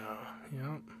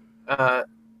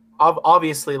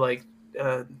obviously like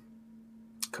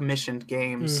commissioned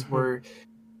games were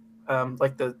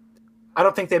like I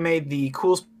don't think they made the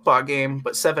Cool Spot game,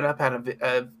 but 7-Up had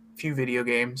a few video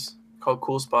games called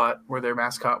Cool Spot where their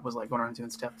mascot was like going around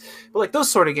doing stuff. But like those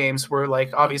sort of games were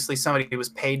like obviously somebody was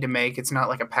paid to make. It's not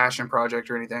like a passion project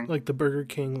or anything. Like the Burger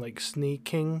King like Sneak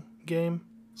King game.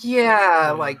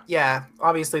 Yeah,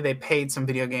 obviously they paid some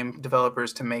video game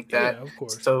developers to make that. Yeah, of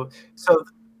course. So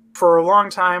for a long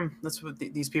time, that's what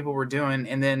these people were doing.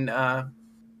 And then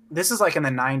this is like in the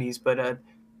 90s, but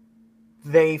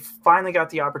they finally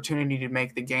got the opportunity to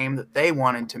make the game that they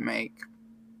wanted to make,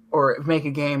 or make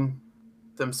a game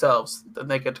themselves that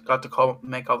they got to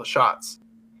make all the shots.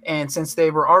 And since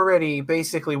they were already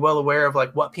basically well aware of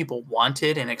like what people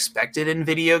wanted and expected in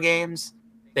video games,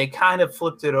 they kind of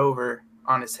flipped it over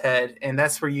on its head. And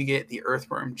that's where you get the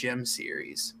Earthworm Jim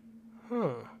series.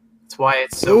 That's why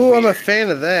it's so weird. I'm a fan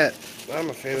of that.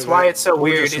 That's why it's so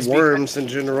weird. It's worms in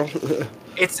general.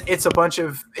 it's a bunch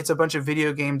of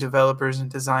video game developers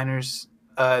and designers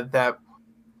that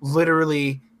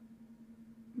literally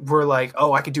were like,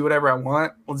 oh, I could do whatever I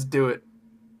want. Let's do it.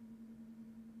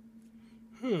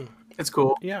 It's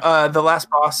cool. Yeah. The last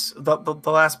boss,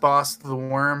 the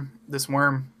worm. This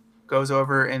worm goes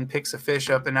over and picks a fish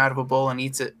up and out of a bowl and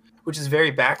eats it, which is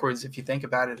very backwards if you think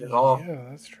about it at all. Yeah,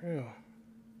 that's true.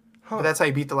 But that's how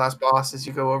you beat the last boss: is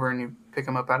you go over and you pick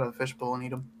him up out of the fish bowl and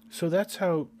eat him. So that's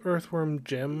how Earthworm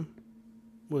Jim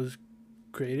was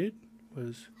created.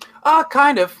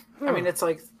 Kind of. I mean, it's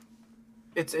like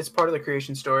it's part of the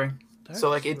creation story. So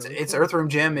like it's cool. Earthworm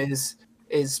Jim is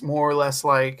more or less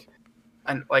like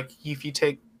if you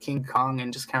take King Kong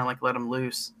and just kind of like let him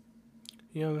loose.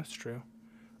 Yeah, that's true.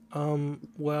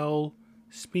 Well,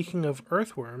 speaking of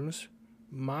earthworms,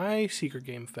 my secret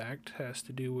game fact has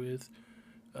to do with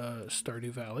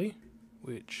Stardew Valley,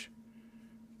 which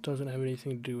doesn't have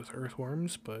anything to do with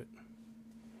earthworms, but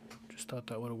just thought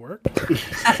that would have worked.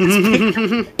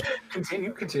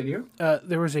 Continue.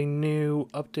 There was a new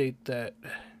update that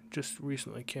just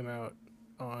recently came out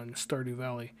on Stardew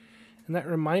Valley, and that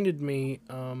reminded me,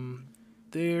 when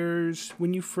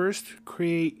you first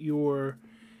create your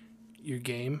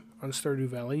game on Stardew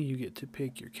Valley, you get to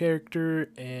pick your character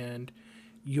and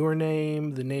your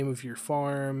name, the name of your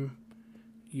farm,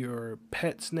 your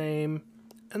pet's name,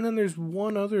 and then there's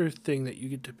one other thing that you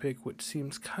get to pick which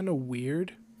seems kind of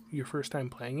weird your first time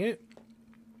playing it.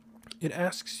 It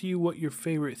asks you what your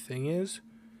favorite thing is,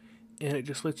 and it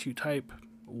just lets you type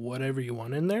whatever you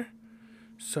want in there.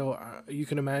 So you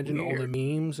can imagine all the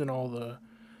memes and all the...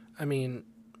 I mean,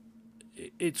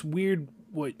 it's weird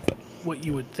what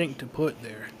you would think to put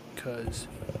there, because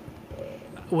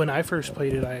when I first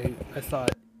played it, I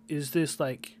thought, is this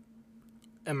like...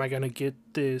 Am I going to get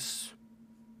this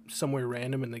somewhere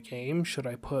random in the game? Should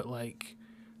I put like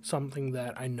something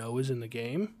that I know is in the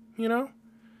game, you know?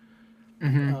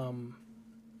 Mm-hmm.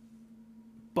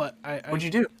 But What'd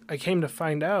you do? I came to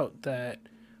find out that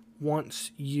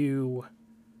once you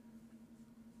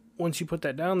put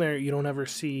that down there, you don't ever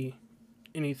see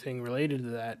anything related to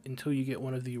that until you get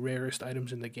one of the rarest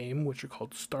items in the game, which are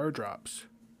called Star Drops,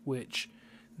 which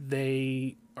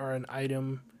they are an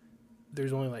item.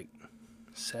 There's only like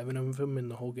 7 of them in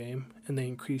the whole game, and they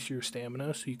increase your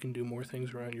stamina so you can do more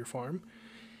things around your farm.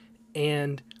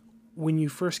 And when you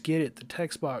first get it, the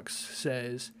text box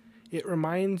says, it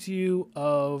reminds you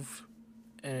of,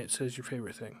 and it says your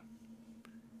favorite thing.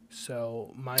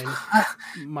 So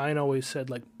mine always said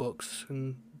like books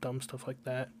and dumb stuff like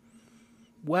that.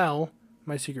 Well,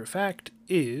 my secret fact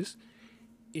is,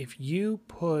 if you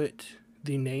put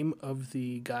the name of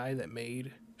the guy that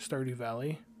made Stardew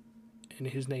Valley, and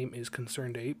his name is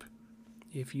Concerned Ape,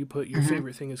 if you put your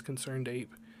favorite thing is Concerned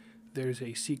Ape, there's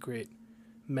a secret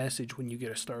message when you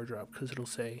get a star drop, because it'll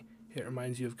say, it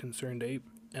reminds you of Concerned Ape,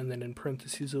 and then in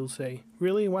parentheses it'll say,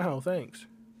 really? Wow, thanks.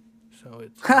 So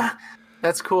it's...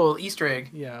 That's cool. Easter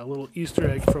egg. Yeah, a little Easter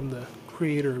egg from the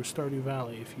creator of Stardew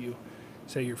Valley if you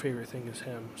say your favorite thing is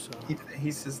him. So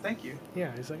he says thank you.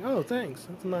 Yeah, he's like, oh, thanks.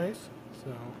 That's nice.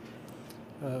 So,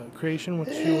 Creation,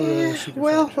 what's your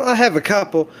secret fact? I have a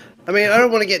couple. I mean, I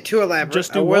don't want to get too elaborate.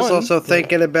 Just do I was one. also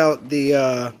thinking about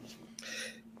the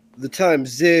time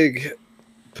Zig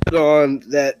put on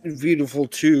that Beautiful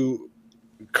 2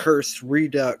 Cursed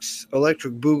Redux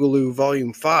Electric Boogaloo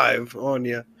Volume 5 on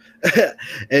you.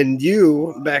 And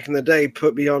you, back in the day,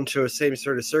 put me onto a same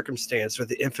sort of circumstance with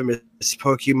the infamous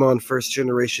Pokemon First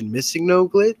Generation Missing No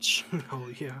glitch. Oh,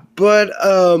 yeah. But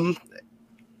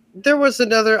there was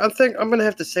another... I think I'm going to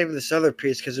have to save this other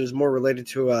piece because it was more related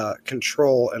to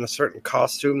control and a certain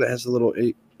costume that has a little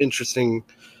interesting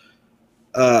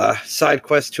side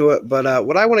quest to it. But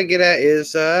what I want to get at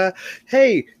is,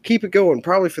 hey, keep it going.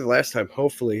 Probably for the last time,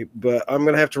 hopefully. But I'm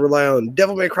going to have to rely on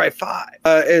Devil May Cry 5.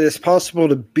 It is possible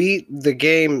to beat the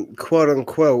game, quote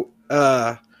unquote,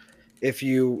 if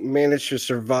you manage to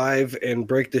survive and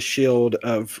break the shield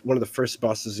of one of the first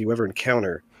bosses you ever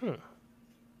encounter.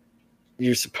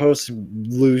 You're supposed to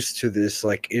lose to this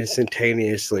like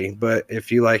instantaneously. But if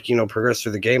you progress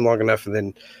through the game long enough and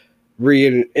then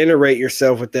reiterate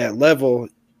yourself with that level,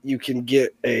 you can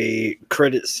get a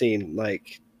credit scene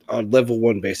like on level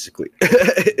 1 basically.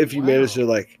 If you manage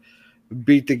to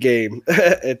beat the game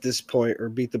at this point, or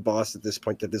beat the boss at this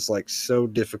point that is so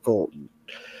difficult.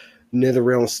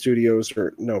 NetherRealm Studios,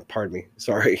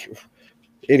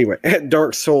 anyway,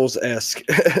 Dark Souls-esque.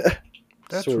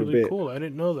 That's really cool. I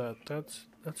didn't know that.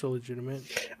 That's a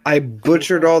legitimate. I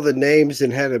butchered all the names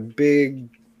and had a big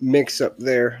mix up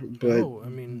there, but I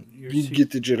mean, you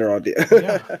get the general idea.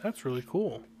 Yeah, that's really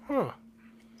cool. Huh.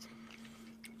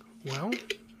 Well,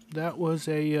 that was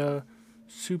a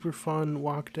super fun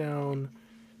walk down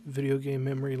video game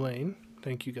memory lane.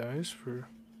 Thank you guys for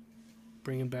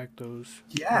bringing back those.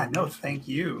 Yeah, no, thank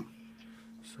you.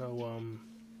 So,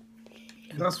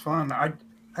 that's fun.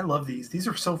 I love these. These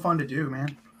are so fun to do,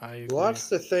 man. I agree. Lots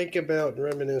to think about and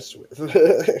reminisce with.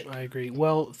 I agree.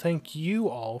 Well, thank you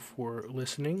all for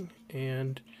listening.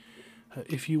 And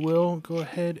if you will, go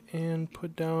ahead and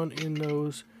put down in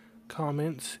those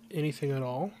comments anything at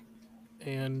all.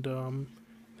 And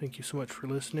thank you so much for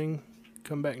listening.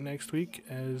 Come back next week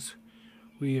as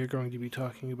we are going to be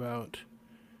talking about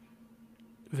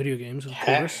video games, of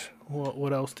course.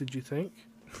 What else did you think?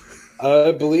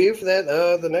 I believe that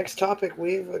the next topic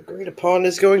we've agreed upon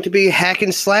is going to be hack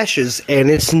and slashes, and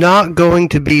it's not going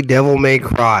to be Devil May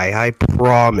Cry, I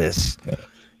promise.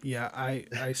 Yeah,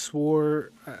 I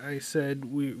swore, I said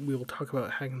we will talk about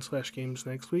hack and slash games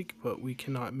next week, but we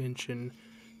cannot mention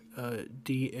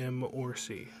D, M, or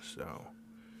C, so.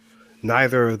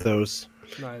 Neither of those.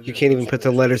 You can't even put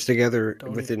the letters together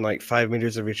within like 5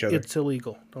 meters of each other. It's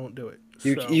illegal. Don't do it.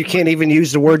 You can't even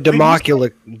use the word Democles.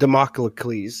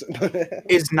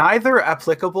 Is neither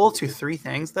applicable to three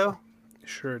things, though?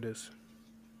 Sure it is.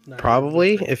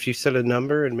 Probably. If you set a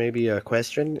number and maybe a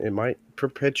question, it might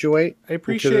perpetuate. I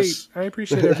appreciate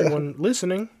everyone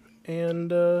listening. And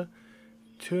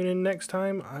tune in next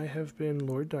time. I have been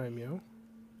Lord Daimyo.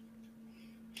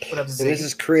 What up, and this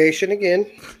is Creation again.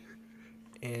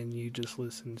 And you just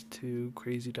listened to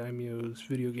Crazy Daimyo's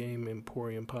Video Game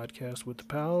Emporium podcast with the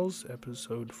Pals,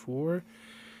 episode 4.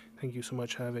 Thank you so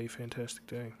much. Have a fantastic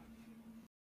day.